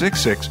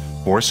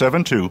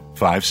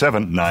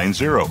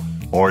 1-866-472-5790.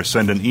 Or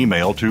send an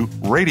email to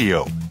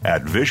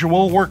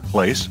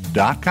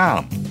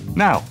radio@visualworkplace.com.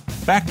 Now,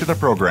 back to the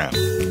program.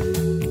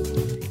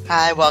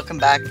 Hi, welcome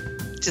back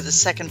to the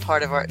third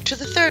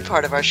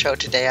part of our show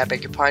today. I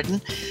beg your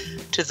pardon.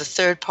 To the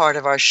third part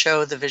of our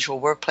show, The Visual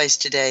Workplace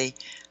today.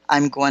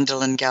 I'm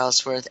Gwendolyn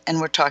Galsworth,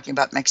 and we're talking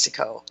about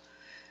Mexico.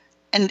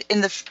 And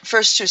in the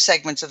first 2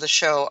 segments of the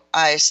show,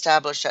 I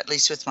established, at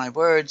least with my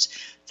words,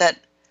 that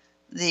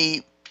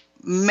the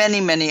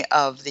many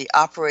of the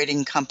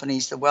operating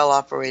companies, the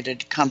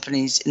well-operated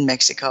companies in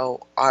Mexico,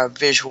 are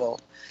visual.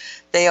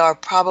 They are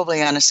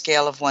probably on a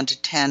scale of 1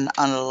 to 10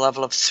 on a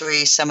level of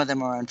 3. Some of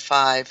them are on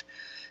 5.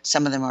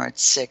 Some of them are at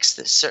 6.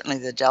 Certainly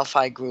the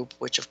Delphi Group,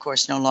 which of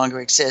course no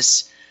longer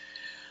exists,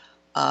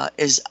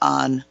 is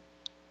on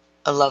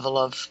a level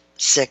of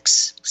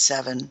 6,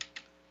 7.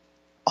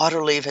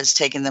 Autoliv has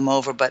taken them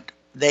over, but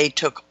they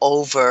took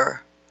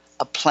over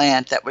a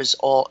plant that was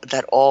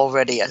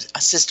already a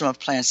system of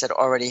plants that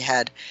already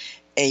had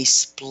a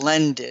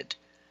splendid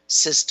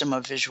system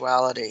of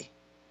visuality,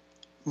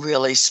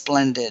 really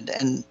splendid.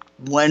 And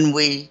when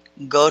we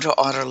go to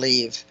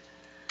Autoliv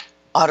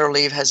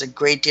has a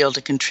great deal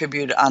to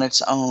contribute on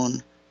its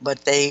own,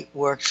 but they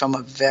worked from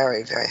a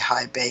very, very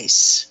high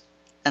base,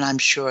 and I'm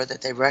sure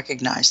that they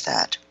recognize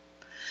that.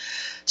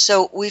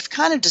 So we've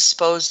kind of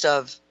disposed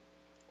of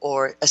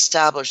or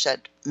established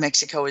that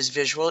Mexico is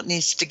visual. It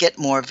needs to get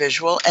more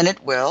visual, and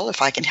it will.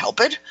 If I can help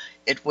it,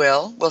 it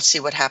will. We'll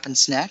see what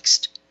happens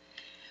next.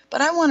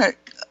 But I want to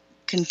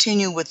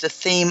continue with the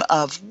theme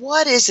of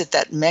what is it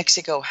that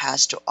Mexico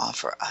has to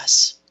offer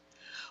us?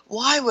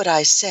 Why would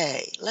I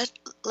say,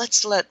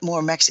 let's let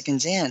more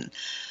Mexicans in.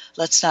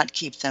 Let's not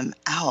keep them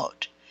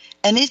out.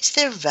 And it's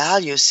their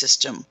value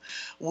system,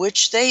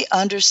 which they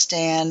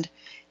understand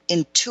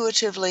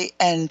intuitively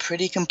and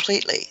pretty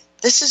completely.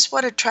 This is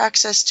what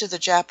attracts us to the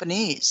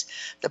Japanese,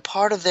 the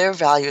part of their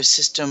value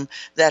system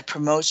that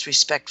promotes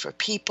respect for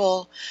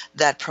people,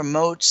 that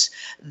promotes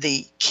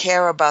the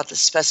care about the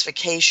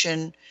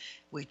specification.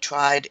 We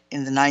tried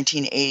in the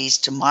 1980s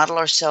to model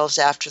ourselves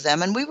after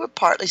them, and we were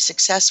partly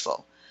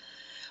successful.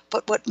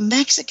 But what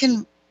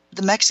the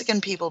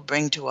Mexican people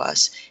bring to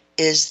us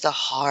is the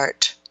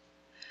heart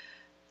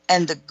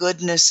and the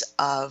goodness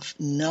of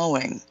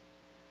knowing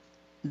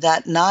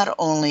that not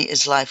only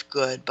is life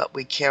good, but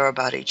we care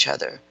about each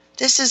other.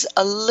 This is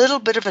a little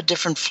bit of a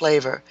different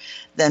flavor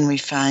than we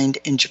find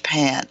in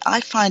Japan. I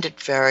find it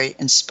very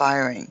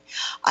inspiring.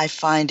 I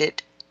find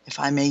it, if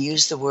I may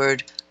use the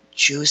word,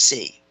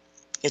 juicy.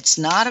 It's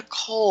not a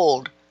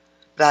cold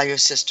value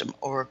system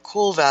or a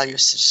cool value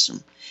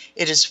system.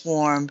 It is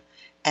warm,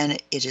 and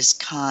it is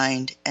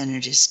kind, and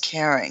it is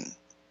caring.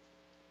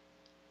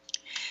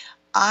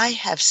 I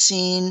have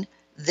seen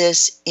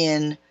this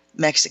in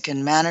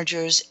Mexican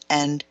managers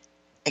and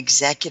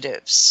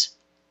executives.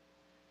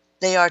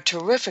 They are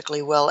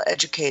terrifically well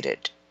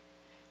educated,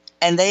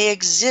 and they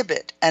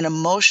exhibit an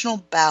emotional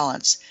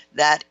balance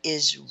that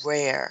is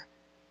rare.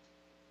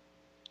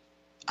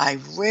 I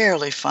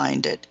rarely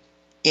find it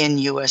in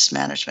U.S.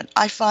 management.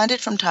 I find it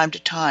from time to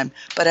time,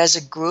 but as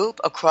a group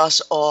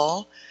across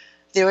all,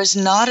 there is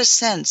not a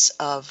sense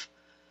of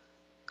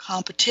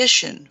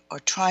competition or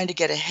trying to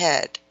get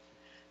ahead.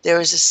 There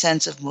is a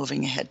sense of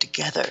moving ahead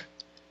together.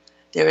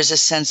 There is a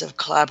sense of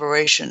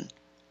collaboration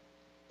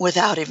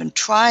without even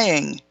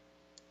trying.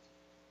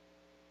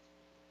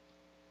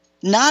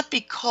 Not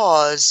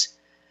because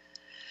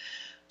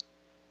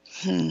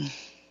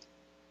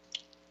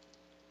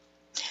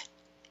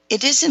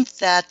it isn't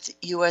that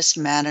U.S.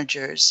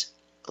 managers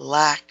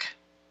lack.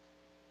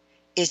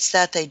 It's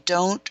that they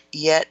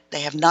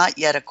have not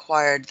yet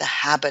acquired the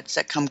habits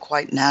that come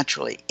quite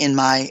naturally, in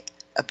my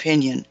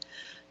opinion,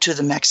 to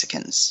the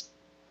Mexicans.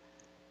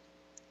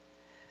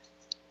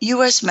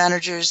 U.S.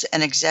 managers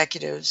and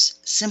executives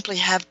simply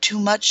have too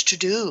much to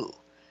do,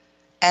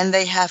 and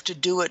they have to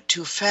do it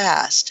too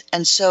fast,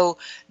 and so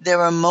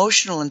their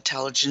emotional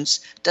intelligence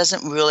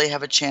doesn't really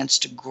have a chance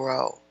to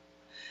grow.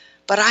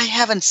 But I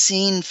haven't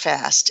seen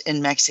fast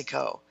in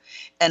Mexico,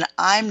 and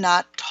I'm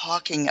not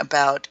talking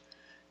about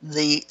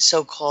the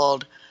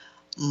so-called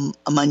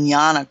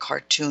mañana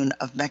cartoon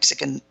of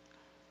Mexican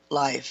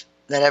life,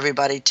 that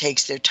everybody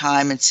takes their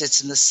time and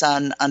sits in the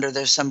sun under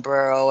their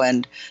sombrero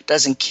and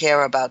doesn't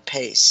care about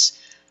pace.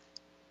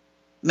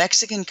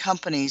 Mexican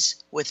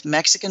companies with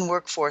Mexican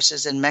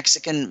workforces and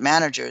Mexican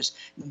managers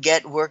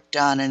get work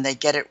done, and they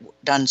get it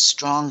done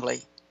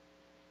strongly.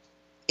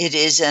 It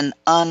is an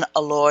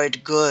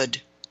unalloyed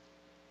good.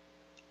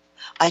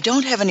 I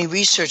don't have any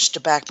research to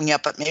back me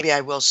up, but maybe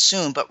I will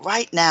soon. But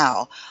right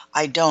now,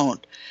 I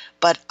don't.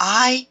 But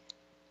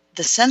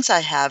the sense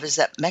I have is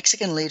that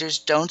Mexican leaders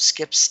don't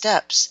skip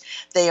steps.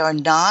 They are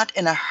not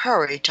in a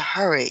hurry to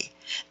hurry.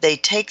 They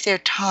take their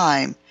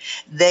time.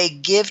 They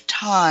give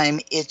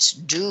time its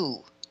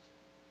due.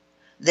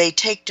 They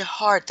take to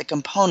heart the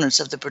components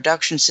of the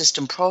production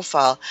system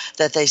profile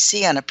that they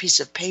see on a piece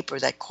of paper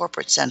that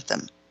corporate sent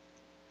them.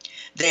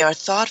 They are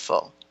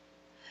thoughtful.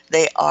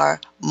 They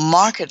are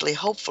markedly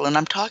hopeful, and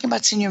I'm talking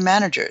about senior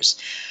managers.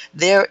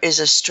 There is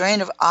a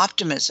strain of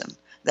optimism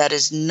that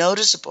is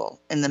noticeable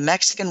in the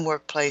Mexican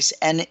workplace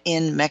and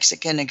in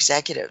Mexican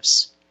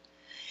executives.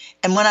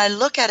 And when I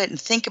look at it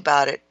and think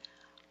about it,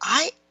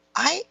 I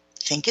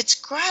think it's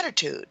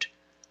gratitude.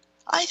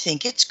 I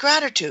think it's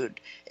gratitude.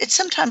 It's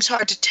sometimes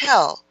hard to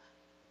tell.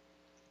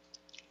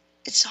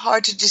 It's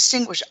hard to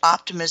distinguish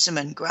optimism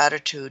and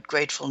gratitude,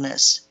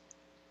 gratefulness.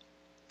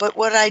 But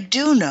what I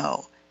do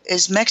know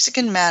is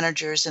Mexican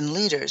managers and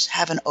leaders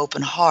have an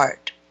open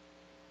heart.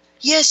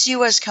 Yes,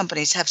 U.S.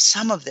 companies have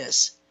some of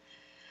this,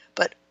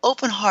 but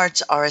open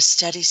hearts are a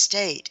steady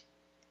state.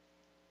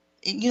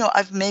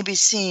 I've maybe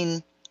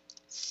seen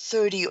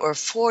 30 or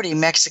 40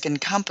 Mexican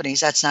companies.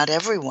 That's not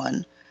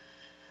everyone.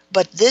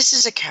 But this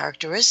is a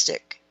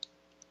characteristic,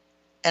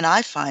 and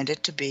I find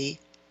it to be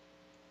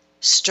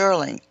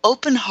sterling.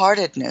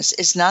 Open-heartedness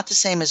is not the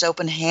same as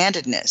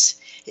open-handedness.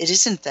 It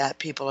isn't that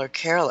people are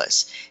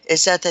careless.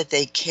 It's that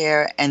they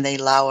care and they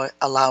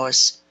allow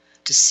us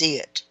to see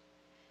it.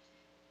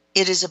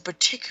 It is a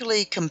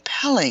particularly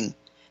compelling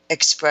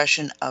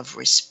expression of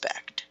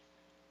respect.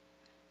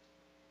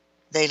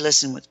 They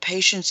listen with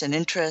patience and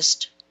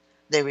interest.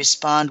 They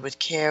respond with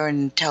care and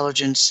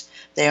intelligence.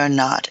 They are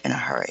not in a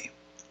hurry.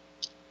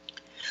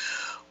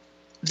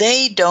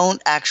 They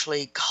don't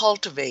actually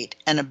cultivate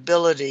an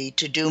ability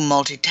to do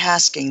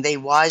multitasking. They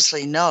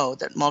wisely know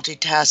that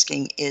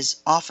multitasking is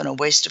often a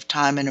waste of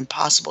time and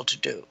impossible to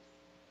do.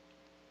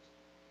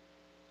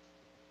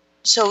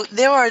 So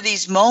there are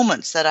these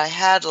moments that I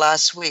had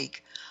last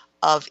week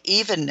of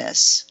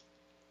evenness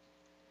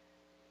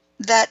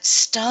that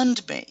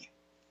stunned me.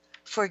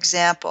 For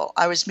example,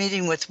 I was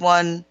meeting with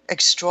one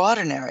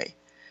extraordinary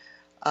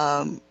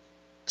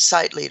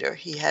site leader.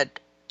 He had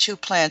 2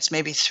 plants,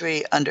 maybe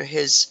 3, under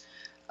his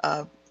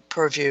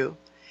purview.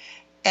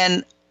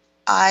 And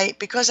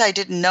because I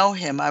didn't know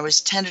him, I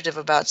was tentative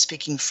about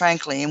speaking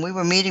frankly, and we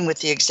were meeting with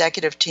the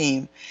executive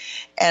team,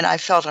 and I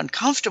felt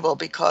uncomfortable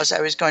because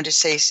I was going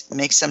to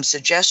make some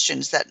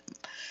suggestions that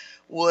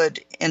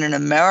would, in an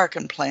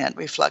American plant,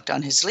 reflect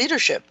on his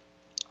leadership.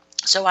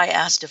 So I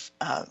asked if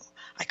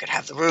I could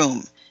have the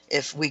room,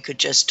 if we could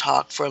just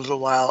talk for a little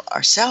while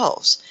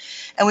ourselves.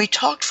 And we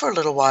talked for a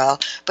little while,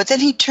 but then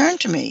he turned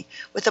to me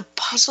with a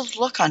puzzled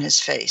look on his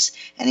face,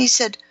 and he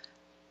said,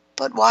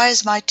 "But why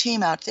is my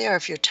team out there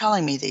if you're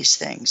telling me these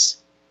things?"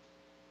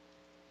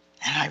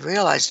 And I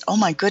realized, oh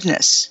my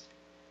goodness,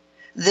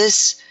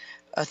 this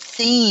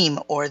theme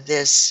or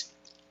this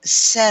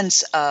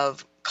sense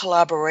of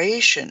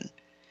collaboration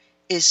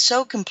is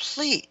so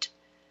complete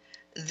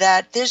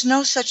that there's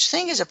no such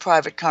thing as a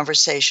private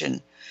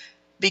conversation,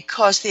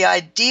 because the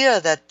idea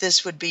that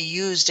this would be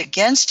used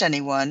against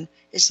anyone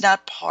is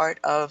not part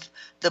of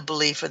the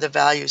belief or the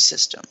value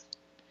system.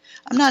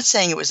 I'm not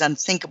saying it was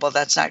unthinkable,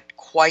 that's not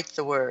quite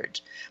the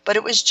word, but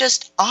it was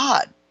just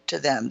odd to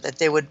them that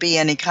there would be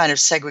any kind of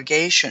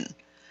segregation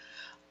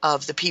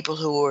of the people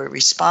who were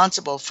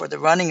responsible for the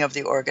running of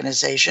the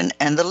organization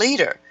and the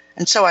leader.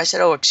 And so I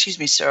said, "Oh, excuse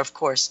me, sir, of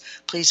course,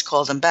 please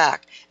call them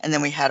back." And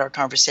then we had our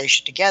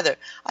conversation together.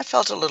 I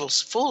felt a little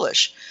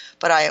foolish,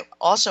 but I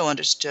also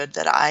understood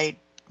that I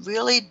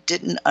really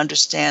didn't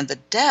understand the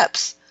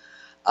depth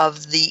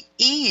of the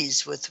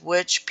ease with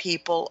which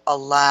people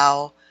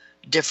allow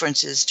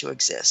differences to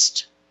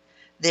exist.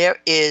 There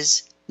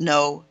is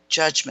no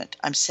judgment.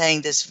 I'm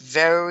saying this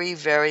very,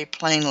 very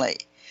plainly.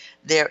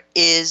 There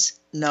is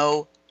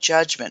no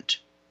judgment.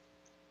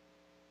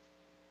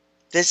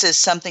 This is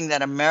something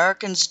that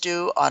Americans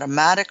do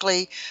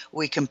automatically.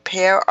 We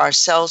compare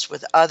ourselves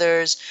with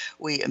others.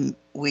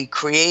 We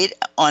create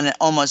on an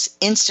almost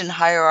instant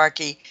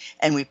hierarchy,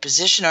 and we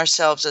position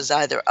ourselves as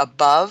either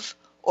above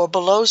or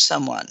below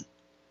someone.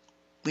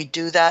 We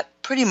do that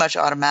pretty much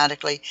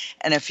automatically.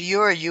 And if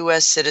you're a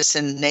U.S.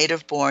 citizen,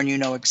 native born, you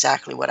know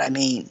exactly what I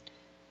mean.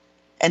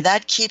 And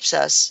that keeps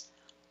us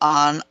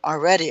on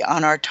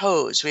our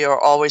toes. We are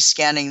always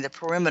scanning the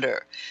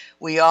perimeter.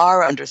 We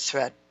are under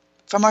threat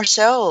from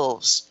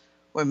ourselves.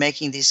 We're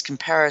making these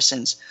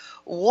comparisons.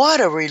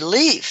 What a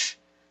relief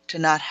to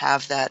not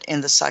have that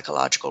in the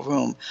psychological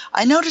room.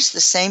 I noticed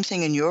the same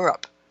thing in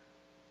Europe,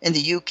 in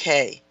the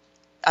UK.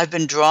 I've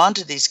been drawn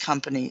to these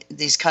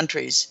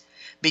countries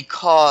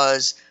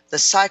because the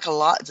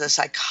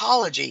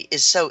psychology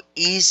is so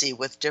easy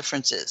with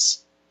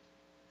differences.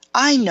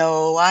 I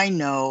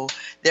know,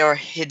 there are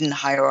hidden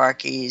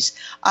hierarchies.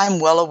 I'm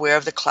well aware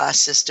of the class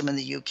system in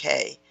the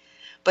UK,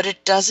 but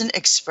it doesn't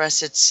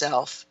express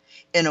itself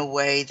in a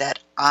way that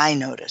I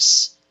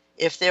notice.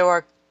 If there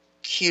are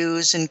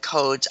cues and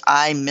codes,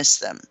 I miss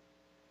them.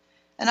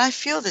 And I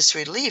feel this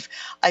relief.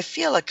 I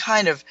feel a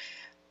kind of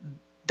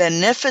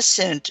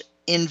beneficent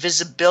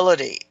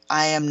invisibility.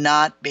 I am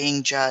not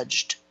being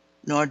judged,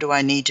 nor do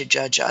I need to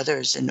judge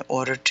others in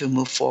order to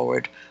move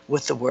forward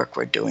with the work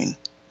we're doing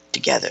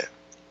together.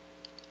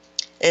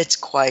 It's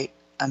quite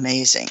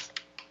amazing.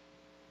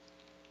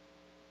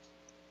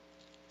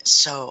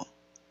 So,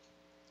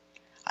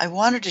 I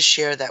wanted to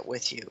share that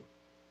with you.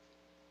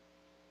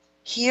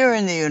 Here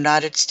in the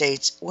United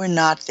States, we're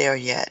not there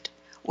yet.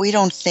 We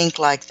don't think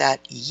like that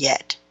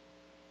yet.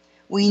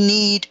 We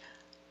need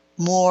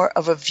more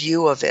of a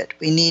view of it.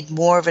 We need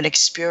more of an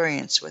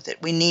experience with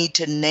it. We need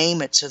to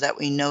name it so that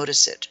we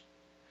notice it,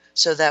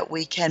 so that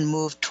we can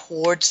move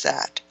towards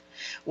that,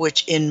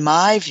 which in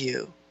my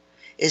view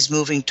is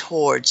moving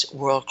towards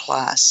world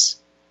class,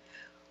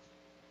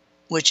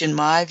 which in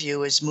my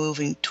view is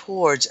moving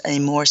towards a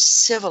more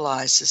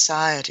civilized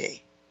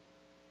society.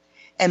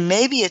 And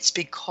maybe it's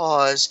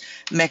because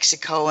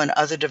Mexico and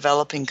other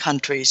developing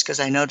countries,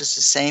 because I notice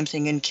the same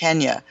thing in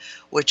Kenya,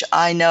 which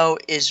I know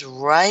is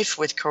rife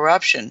with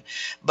corruption,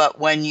 but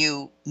when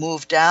you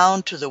move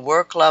down to the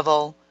work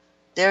level,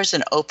 there's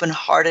an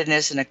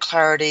open-heartedness and a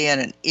clarity and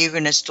an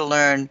eagerness to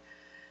learn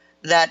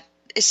that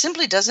it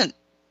simply doesn't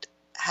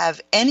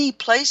have any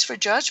place for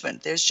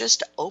judgment. There's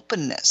just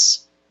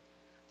openness,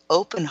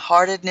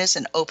 open-heartedness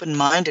and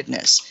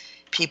open-mindedness.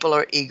 People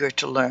are eager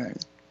to learn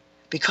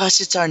because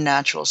it's our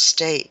natural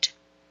state.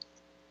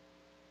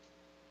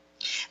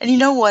 And you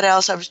know what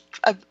else?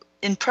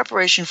 In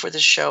preparation for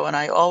this show, and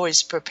I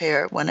always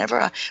prepare, when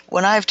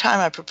I have time,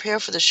 I prepare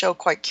for the show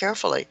quite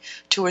carefully,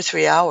 2 or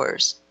 3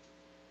 hours.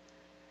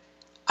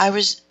 I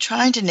was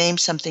trying to name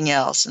something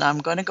else, and I'm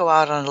going to go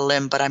out on a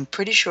limb, but I'm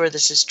pretty sure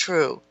this is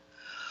true.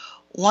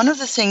 One of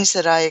the things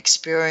that I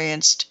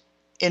experienced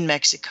in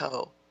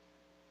Mexico,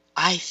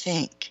 I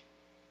think,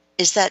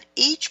 is that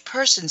each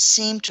person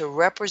seemed to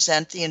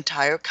represent the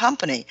entire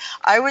company.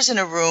 I was in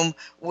a room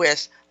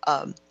with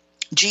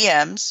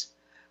GMs,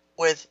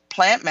 with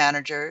plant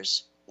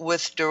managers,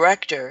 with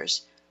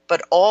directors,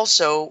 but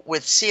also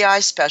with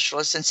CI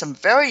specialists and some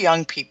very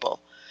young people,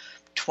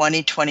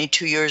 20,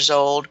 22 years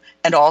old,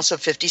 and also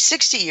 50,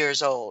 60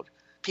 years old.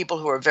 People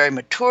who are very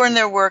mature in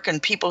their work and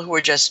people who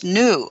are just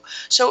new.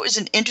 So it was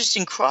an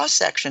interesting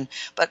cross-section,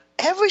 but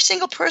every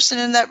single person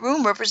in that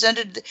room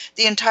represented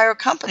the entire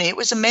company. It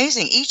was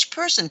amazing. Each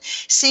person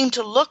seemed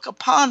to look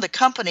upon the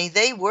company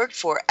they worked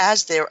for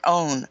as their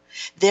own,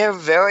 their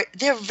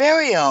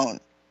very own,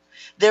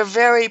 their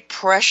very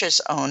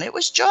precious own. It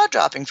was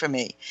jaw-dropping for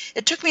me.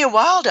 It took me a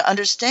while to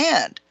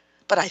understand,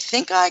 but I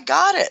think I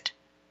got it.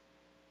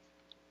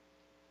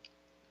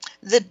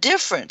 The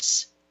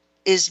difference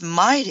is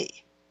mighty.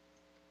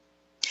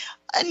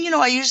 And,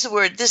 I use the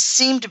word, this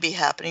seemed to be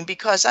happening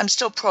because I'm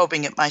still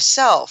probing it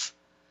myself,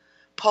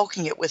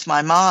 poking it with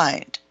my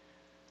mind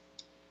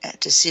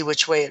to see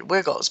which way it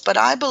wiggles. But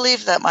I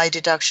believe that my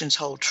deductions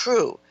hold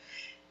true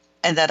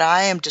and that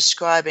I am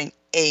describing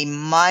a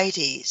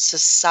mighty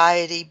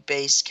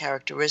society-based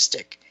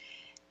characteristic,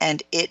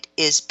 and it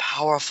is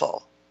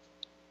powerful.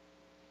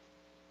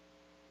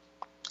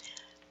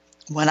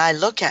 When I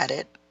look at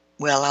it,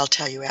 well, I'll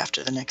tell you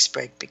after the next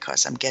break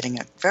because I'm getting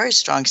a very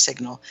strong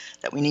signal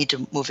that we need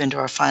to move into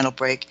our final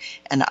break,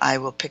 and I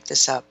will pick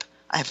this up.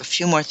 I have a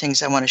few more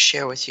things I want to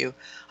share with you.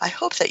 I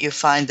hope that you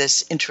find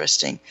this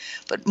interesting,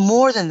 but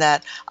more than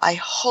that, I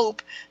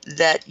hope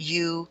that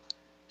you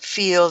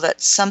feel that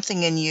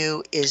something in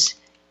you is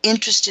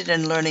interested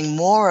in learning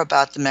more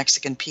about the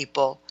Mexican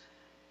people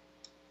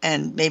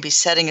and maybe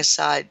setting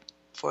aside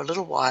for a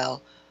little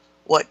while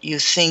what you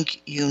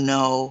think you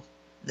know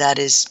that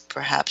is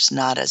perhaps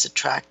not as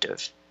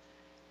attractive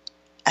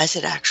as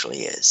it actually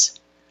is.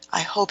 I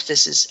hope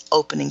this is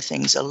opening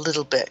things a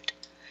little bit.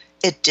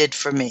 It did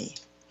for me.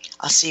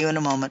 I'll see you in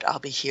a moment. I'll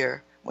be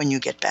here when you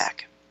get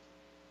back.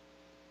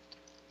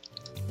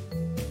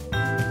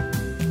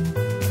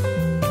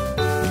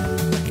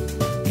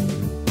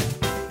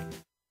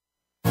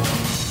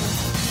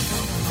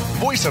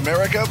 Voice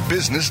America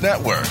Business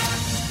Network,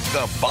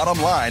 the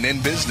bottom line in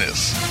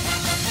business.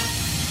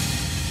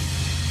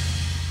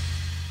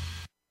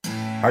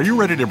 Are you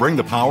ready to bring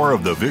the power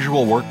of the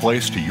visual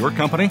workplace to your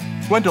company?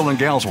 Gwendolyn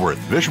Galsworth,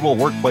 visual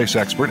workplace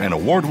expert and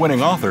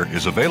award-winning author,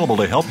 is available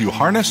to help you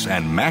harness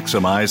and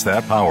maximize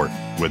that power.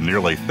 With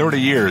nearly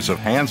 30 years of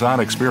hands-on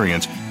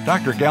experience,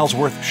 Dr.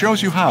 Galsworth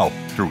shows you how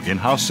through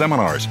in-house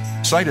seminars,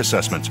 site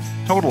assessments,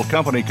 total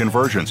company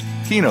conversions,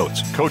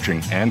 keynotes,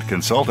 coaching, and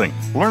consulting.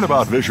 Learn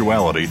about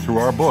visuality through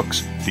our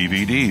books,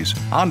 DVDs,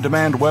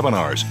 on-demand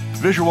webinars,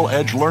 visual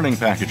edge learning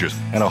packages,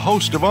 and a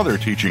host of other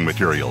teaching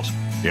materials.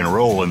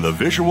 Enroll in the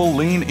Visual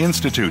Lean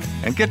Institute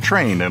and get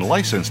trained and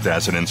licensed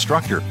as an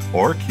instructor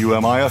or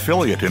QMI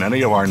affiliate in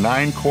any of our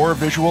 9 core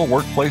visual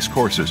workplace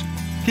courses.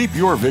 Keep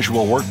your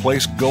visual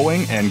workplace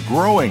going and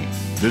growing.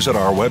 Visit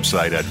our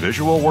website at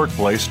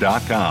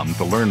visualworkplace.com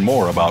to learn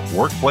more about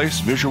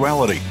workplace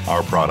visuality,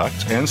 our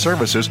products and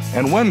services,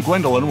 and when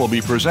Gwendolyn will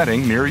be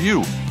presenting near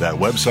you. That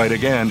website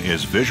again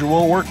is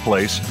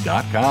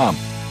visualworkplace.com.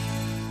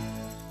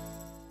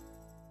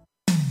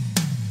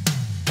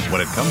 When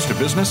it comes to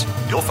business,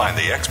 you'll find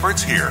the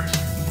experts here.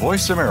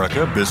 Voice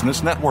America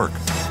Business Network.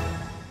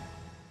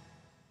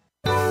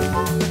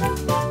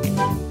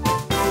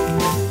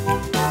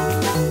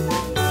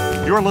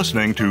 You're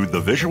listening to The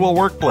Visual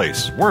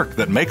Workplace, Work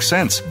That Makes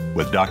Sense,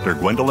 with Dr.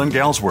 Gwendolyn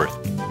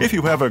Galsworth. If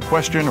you have a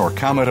question or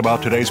comment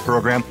about today's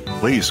program,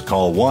 please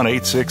call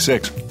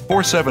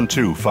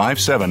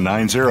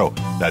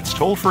 1-866-472-5790. That's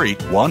toll free,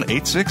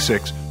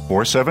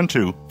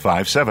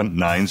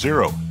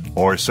 1-866-472-5790.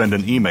 Or send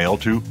an email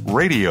to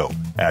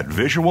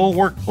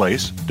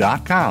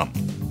radio@visualworkplace.com.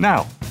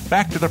 Now,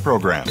 back to the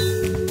program.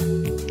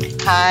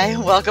 Hi,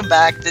 welcome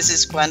back. This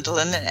is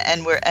Gwendolyn,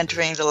 and we're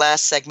entering the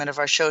last segment of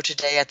our show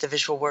today at the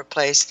Visual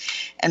Workplace,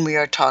 and we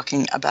are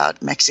talking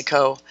about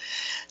Mexico.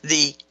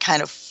 The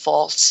kind of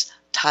false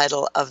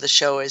title of the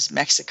show is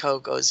Mexico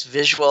Goes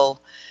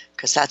Visual,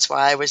 because that's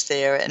why I was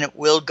there, and it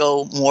will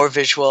go more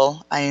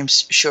visual. I am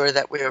sure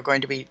that we are going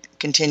to be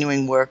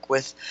continuing work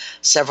with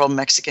several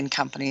Mexican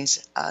companies.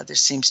 There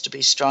seems to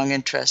be strong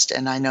interest,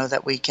 and I know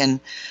that we can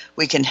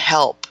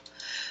help.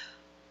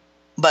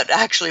 But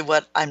actually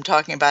what I'm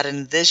talking about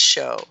in this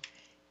show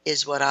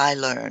is what I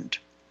learned.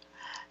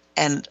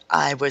 And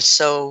I was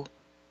so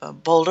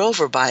bowled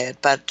over by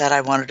it, but that I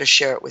wanted to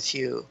share it with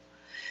you,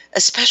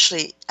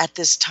 especially at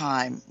this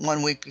time,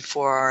 1 week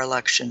before our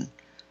election,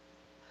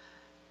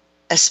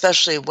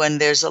 especially when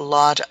there's a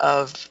lot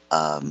of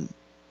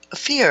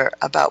fear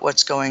about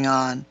what's going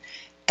on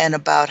and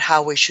about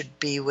how we should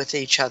be with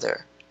each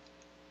other.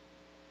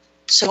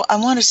 So I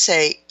want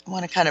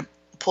to kind of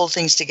pull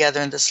things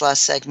together in this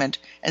last segment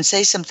and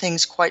say some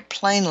things quite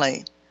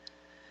plainly.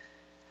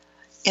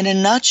 In a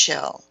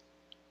nutshell,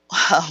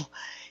 wow,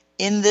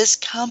 in this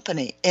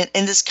company,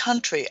 in this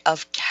country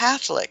of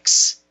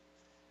Catholics,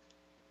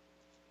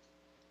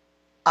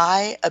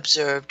 I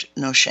observed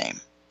no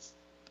shame,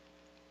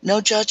 no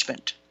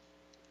judgment,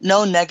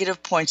 no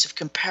negative points of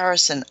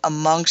comparison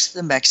amongst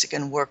the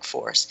Mexican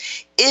workforce.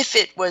 If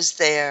it was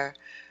there,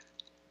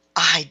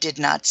 I did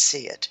not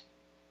see it.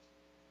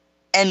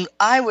 And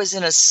I was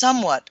in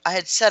I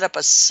had set up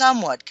a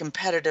somewhat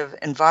competitive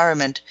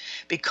environment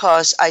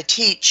because I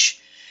teach,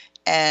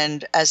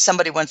 and as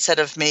somebody once said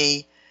of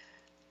me,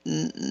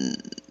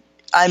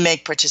 I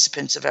make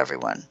participants of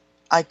everyone.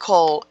 I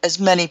call as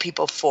many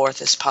people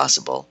forth as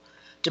possible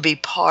to be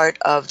part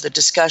of the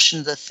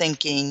discussion, the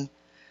thinking,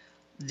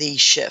 the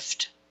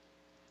shift.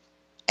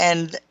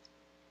 And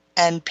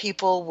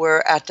people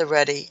were at the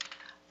ready.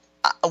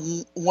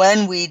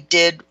 When we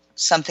did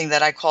something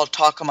that I call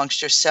talk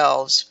amongst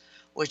yourselves,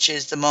 which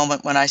is the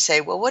moment when I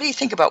say, well, what do you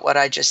think about what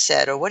I just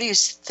said? Or what do you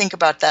think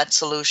about that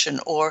solution?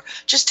 Or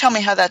just tell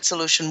me how that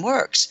solution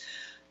works.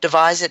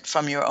 Devise it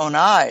from your own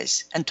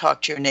eyes and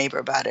talk to your neighbor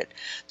about it.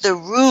 The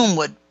room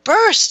would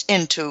burst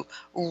into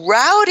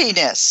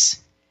rowdiness.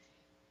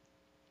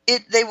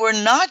 They were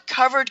not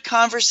covered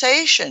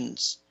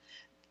conversations.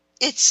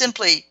 It's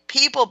simply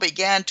people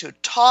began to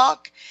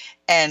talk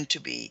and to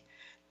be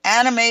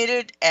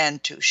animated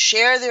and to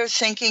share their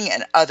thinking,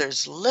 and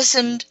others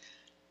listened.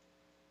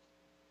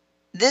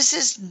 This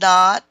is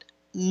not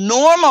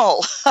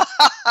normal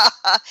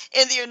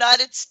in the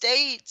United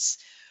States.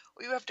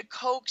 You have to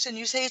coax and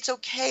you say, it's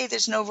okay,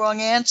 there's no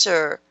wrong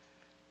answer.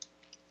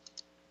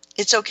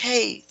 It's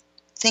okay.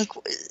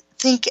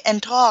 Think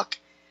and talk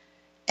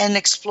and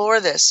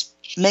explore this.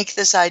 Make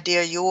this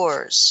idea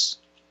yours.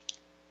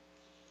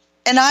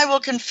 And I will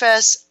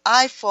confess,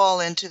 I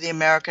fall into the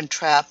American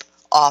trap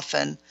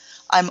often.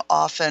 I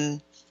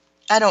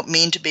don't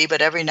mean to be,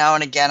 but every now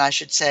and again I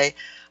say,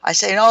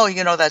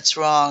 oh, that's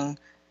wrong.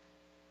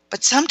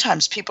 But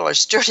sometimes people are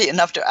sturdy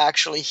enough to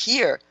actually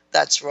hear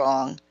that's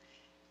wrong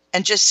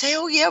and just say,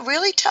 oh, yeah,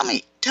 really? Tell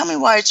me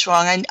why it's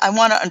wrong. I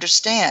want to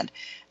understand.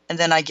 And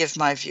then I give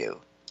my view.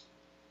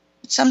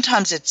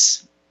 Sometimes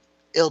it's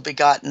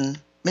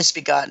ill-begotten,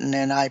 misbegotten,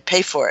 and I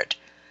pay for it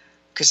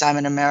because I'm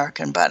an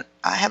American. But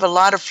I have a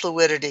lot of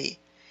fluidity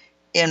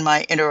in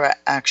my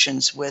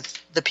interactions with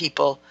the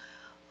people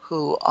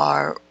who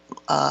are,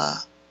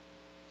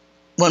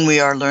 when we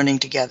are learning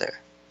together.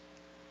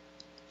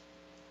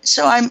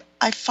 So I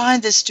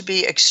find this to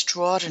be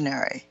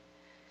extraordinary.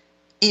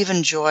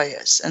 even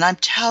joyous. And I'm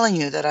telling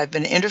you that I've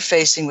been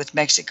interfacing with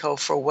Mexico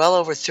for well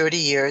over 30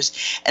 years,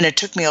 and it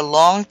took me a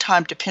long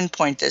time to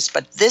pinpoint this,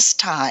 but this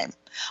time,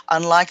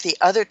 unlike the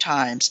other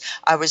times,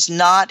 I was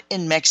not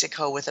in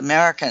Mexico with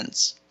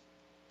Americans.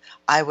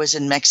 I was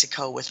in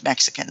Mexico with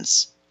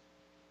Mexicans.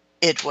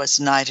 It was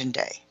night and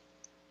day.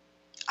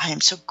 I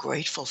am so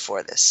grateful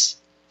for this,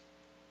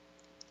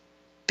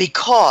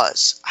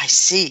 because I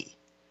see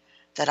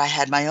that I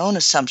had my own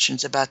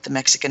assumptions about the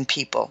Mexican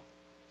people,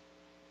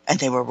 and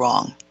they were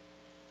wrong.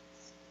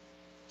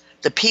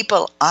 The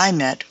people I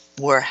met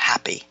were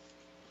happy,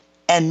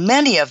 and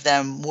many of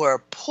them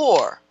were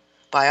poor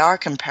by our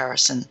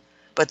comparison,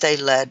 but they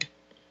led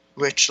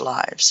rich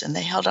lives, and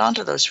they held on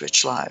to those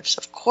rich lives.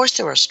 Of course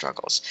there were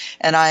struggles,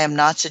 and I am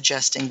not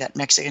suggesting that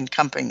Mexican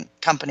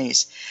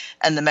companies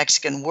and the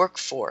Mexican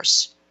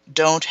workforce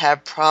don't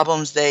have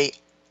problems. They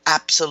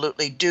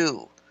absolutely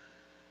do.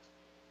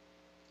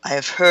 I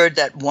have heard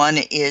that one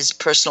is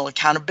personal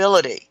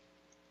accountability,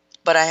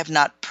 but I have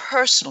not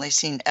personally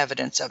seen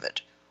evidence of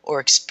it or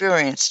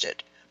experienced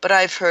it. But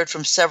I've heard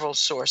from several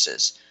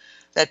sources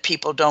that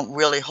people don't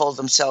really hold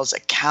themselves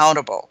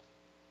accountable.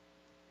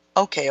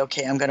 Okay,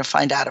 I'm going to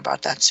find out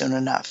about that soon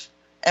enough,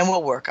 and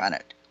we'll work on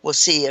it. We'll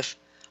see if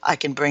I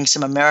can bring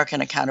some American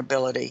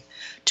accountability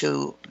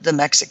to the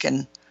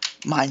Mexican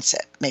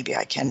mindset. Maybe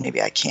I can,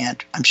 maybe I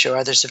can't. I'm sure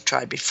others have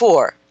tried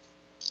before.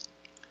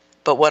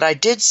 But what I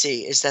did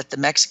see is that the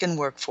Mexican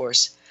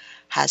workforce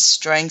has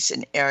strengths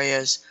in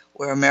areas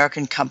where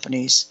American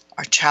companies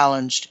are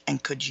challenged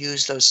and could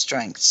use those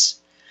strengths.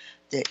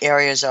 The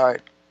areas are,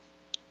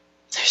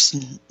 there's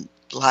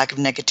lack of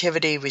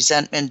negativity,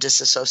 resentment,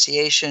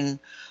 disassociation,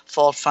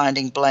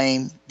 fault-finding,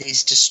 blame,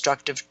 these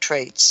destructive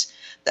traits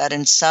that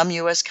in some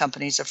U.S.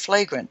 companies are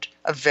flagrant,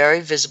 a very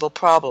visible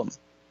problem.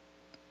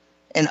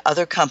 In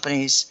other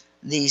companies,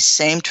 these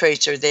same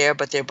traits are there,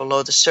 but they're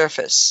below the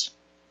surface.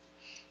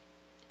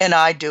 And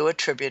I do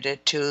attribute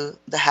it to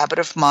the habit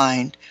of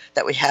mind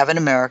that we have in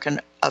America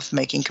of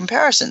making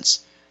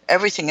comparisons.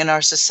 Everything in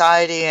our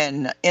society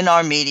and in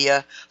our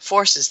media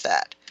forces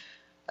that.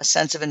 A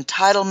sense of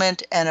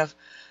entitlement and of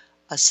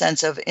a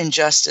sense of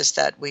injustice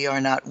that we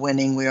are not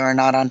winning, we are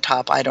not on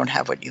top, I don't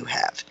have what you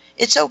have.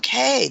 It's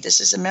okay.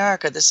 This is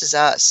America. This is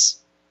us.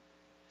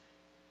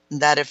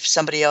 That if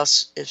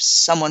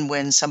someone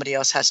wins, somebody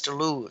else has to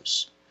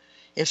lose.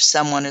 If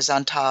someone is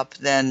on top,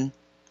 then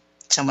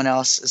someone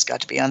else has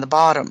got to be on the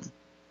bottom.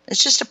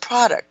 It's just a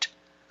product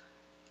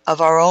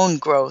of our own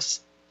growth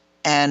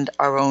and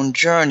our own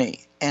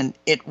journey, and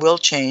it will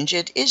change.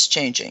 It is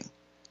changing.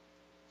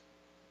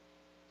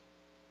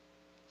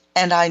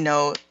 And I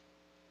know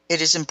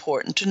it is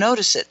important to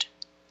notice it.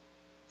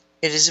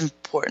 It is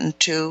important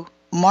to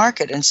mark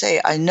it and say,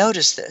 I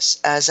notice this,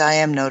 as I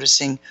am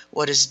noticing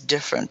what is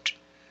different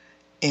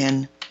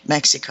in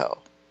Mexico.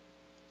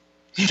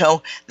 You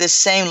know, this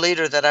same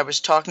leader that I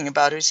was talking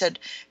about who said,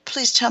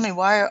 please tell me,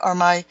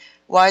 why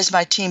is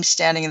my team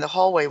standing in the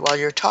hallway while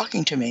you're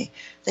talking to me?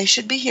 They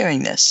should be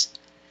hearing this.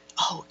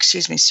 Oh,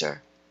 excuse me, sir.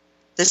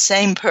 The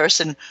same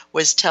person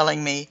was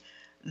telling me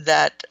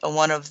that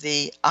one of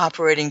the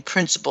operating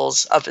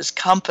principles of his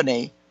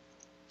company,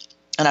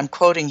 and I'm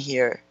quoting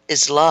here,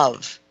 is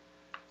love.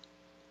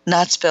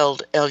 Not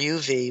spelled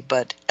L-U-V,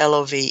 but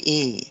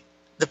L-O-V-E,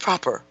 the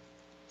proper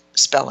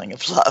spelling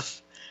of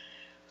love.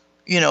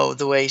 You know,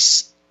 the way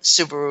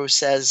Subaru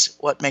says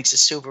what makes a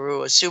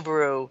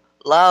Subaru,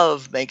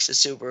 love makes a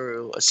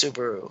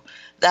Subaru.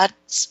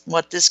 That's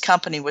what this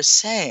company was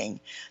saying,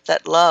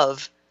 that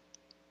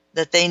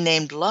they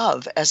named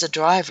love as a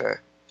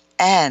driver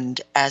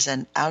and as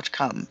an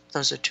outcome.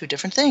 Those are two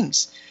different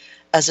things,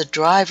 as a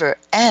driver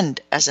and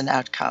as an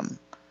outcome.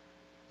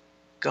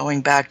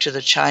 Going back to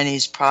the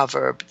Chinese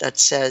proverb that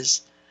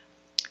says,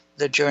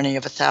 the journey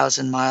of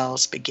 1,000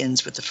 miles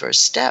begins with the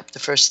first step. The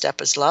first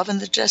step is love, and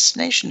the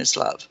destination is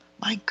love.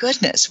 My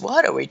goodness,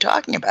 what are we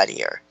talking about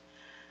here?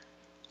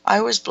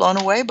 I was blown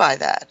away by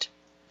that.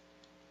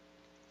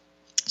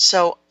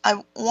 So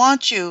I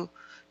want you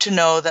to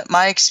know that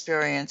my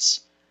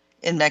experience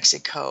in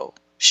Mexico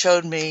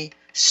showed me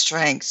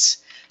strengths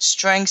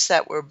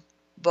that were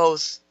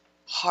both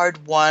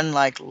hard-won,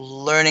 like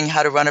learning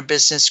how to run a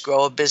business,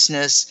 grow a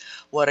business,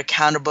 what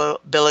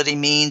accountability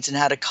means, and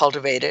how to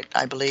cultivate it,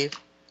 I believe.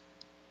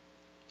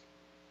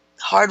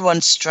 Hard-won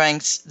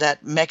strengths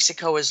that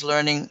Mexico is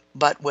learning,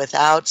 but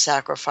without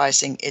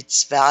sacrificing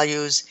its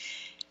values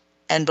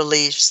and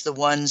beliefs, the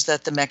ones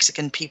that the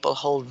Mexican people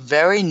hold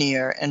very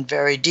near and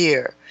very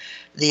dear.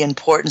 The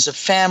importance of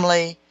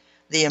family,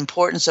 the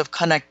importance of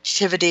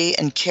connectivity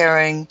and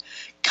caring,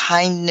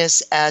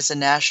 kindness as a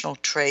national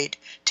trait,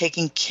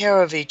 taking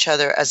care of each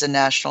other as a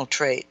national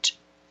trait,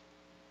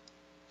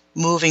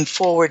 moving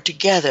forward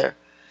together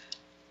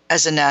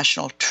as a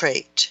national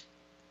trait.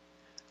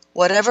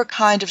 Whatever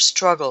kind of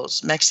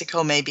struggles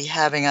Mexico may be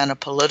having on a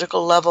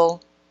political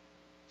level,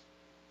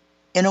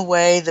 in a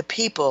way, the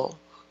people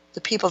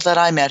that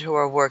I met who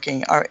are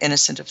working are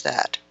innocent of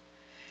that.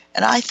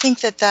 And I think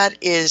that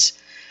is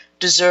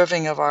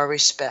deserving of our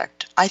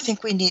respect. I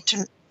think we need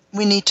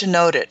to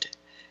note it,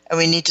 and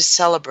we need to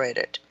celebrate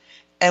it.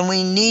 And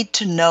we need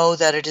to know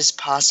that it is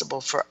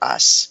possible for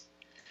us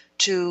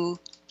to,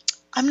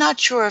 I'm not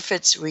sure if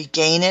it's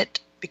regain it,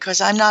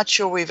 because I'm not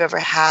sure we've ever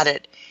had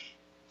it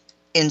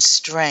in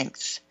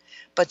strength.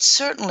 But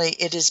certainly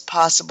it is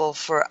possible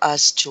for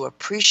us to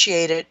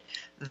appreciate it,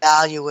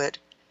 value it,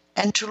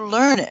 and to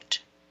learn it.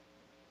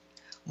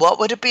 What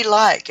would it be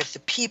like if the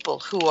people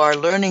who are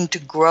learning to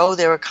grow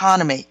their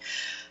economy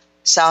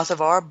south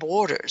of our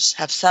borders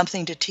have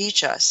something to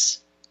teach us?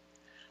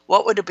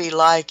 What would it be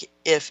like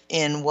if,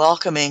 in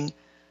welcoming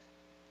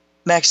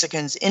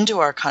Mexicans into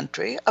our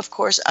country, of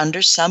course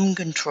under some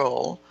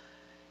control,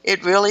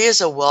 it really is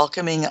a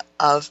welcoming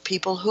of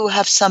people who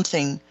have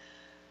something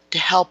to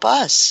help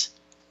us,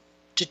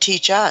 to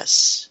teach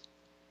us?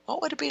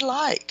 What would it be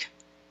like?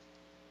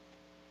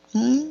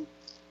 I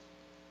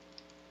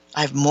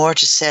have more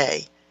to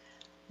say.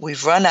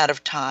 We've run out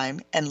of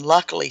time, and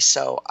luckily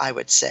so, I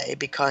would say,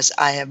 because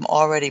I am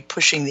already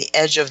pushing the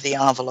edge of the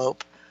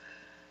envelope.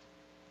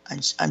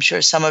 I'm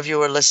sure some of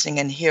you are listening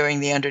and hearing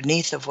the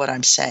underneath of what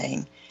I'm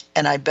saying,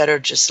 and I better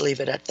just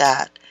leave it at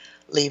that,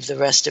 leave the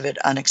rest of it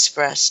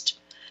unexpressed,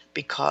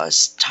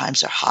 because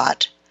times are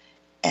hot,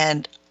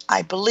 and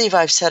I believe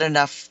I've said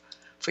enough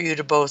for you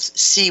to both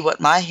see what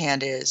my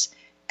hand is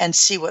and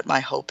see what my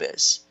hope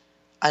is.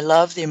 I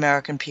love the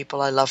American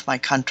people, I love my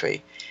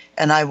country,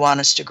 and I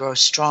want us to grow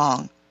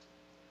strong.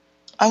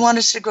 I want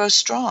us to grow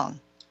strong,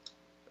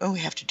 and we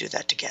have to do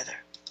that together.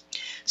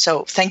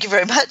 So thank you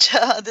very much.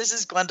 This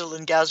is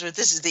Gwendolyn Galsworth.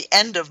 This is the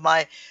end of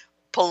my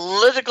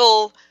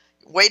political,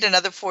 wait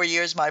another 4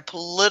 years, my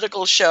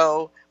political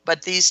show,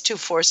 but these two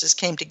forces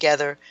came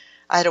together.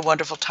 I had a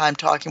wonderful time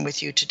talking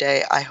with you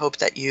today. I hope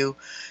that you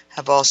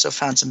have also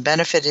found some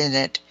benefit in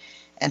it.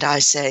 And I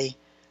say,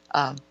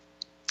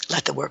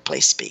 let the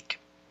workplace speak.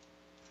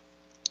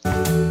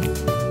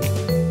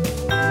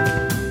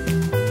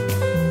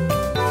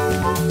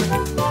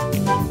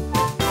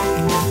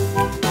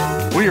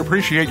 We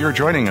appreciate your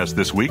joining us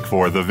this week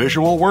for The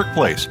Visual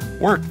Workplace,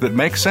 work that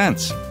makes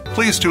sense.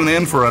 Please tune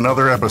in for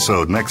another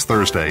episode next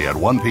Thursday at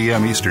 1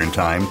 p.m. Eastern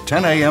Time,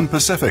 10 a.m.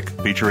 Pacific,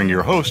 featuring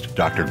your host,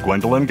 Dr.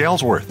 Gwendolyn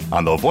Galsworth,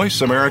 on the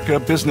Voice America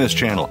Business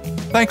Channel.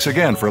 Thanks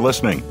again for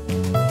listening.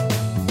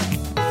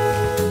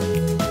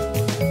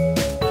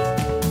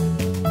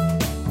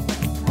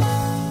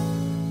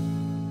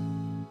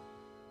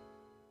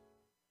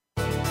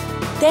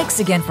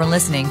 Thanks again for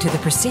listening to the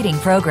preceding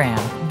program,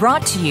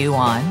 brought to you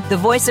on the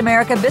Voice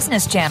America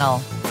Business Channel.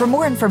 For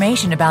more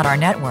information about our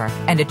network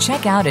and to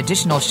check out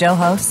additional show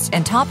hosts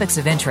and topics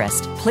of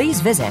interest,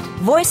 please visit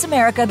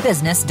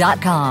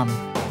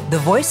voiceamericabusiness.com. The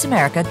Voice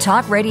America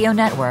Talk Radio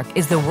Network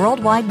is the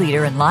worldwide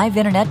leader in live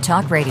Internet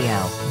talk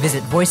radio.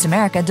 Visit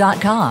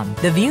voiceamerica.com.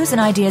 The views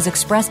and ideas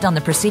expressed on the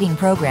preceding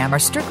program are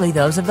strictly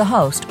those of the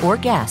host or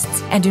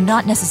guests and do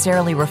not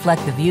necessarily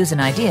reflect the views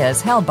and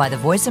ideas held by the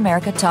Voice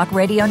America Talk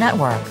Radio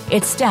Network,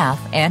 its staff,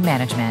 and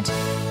management.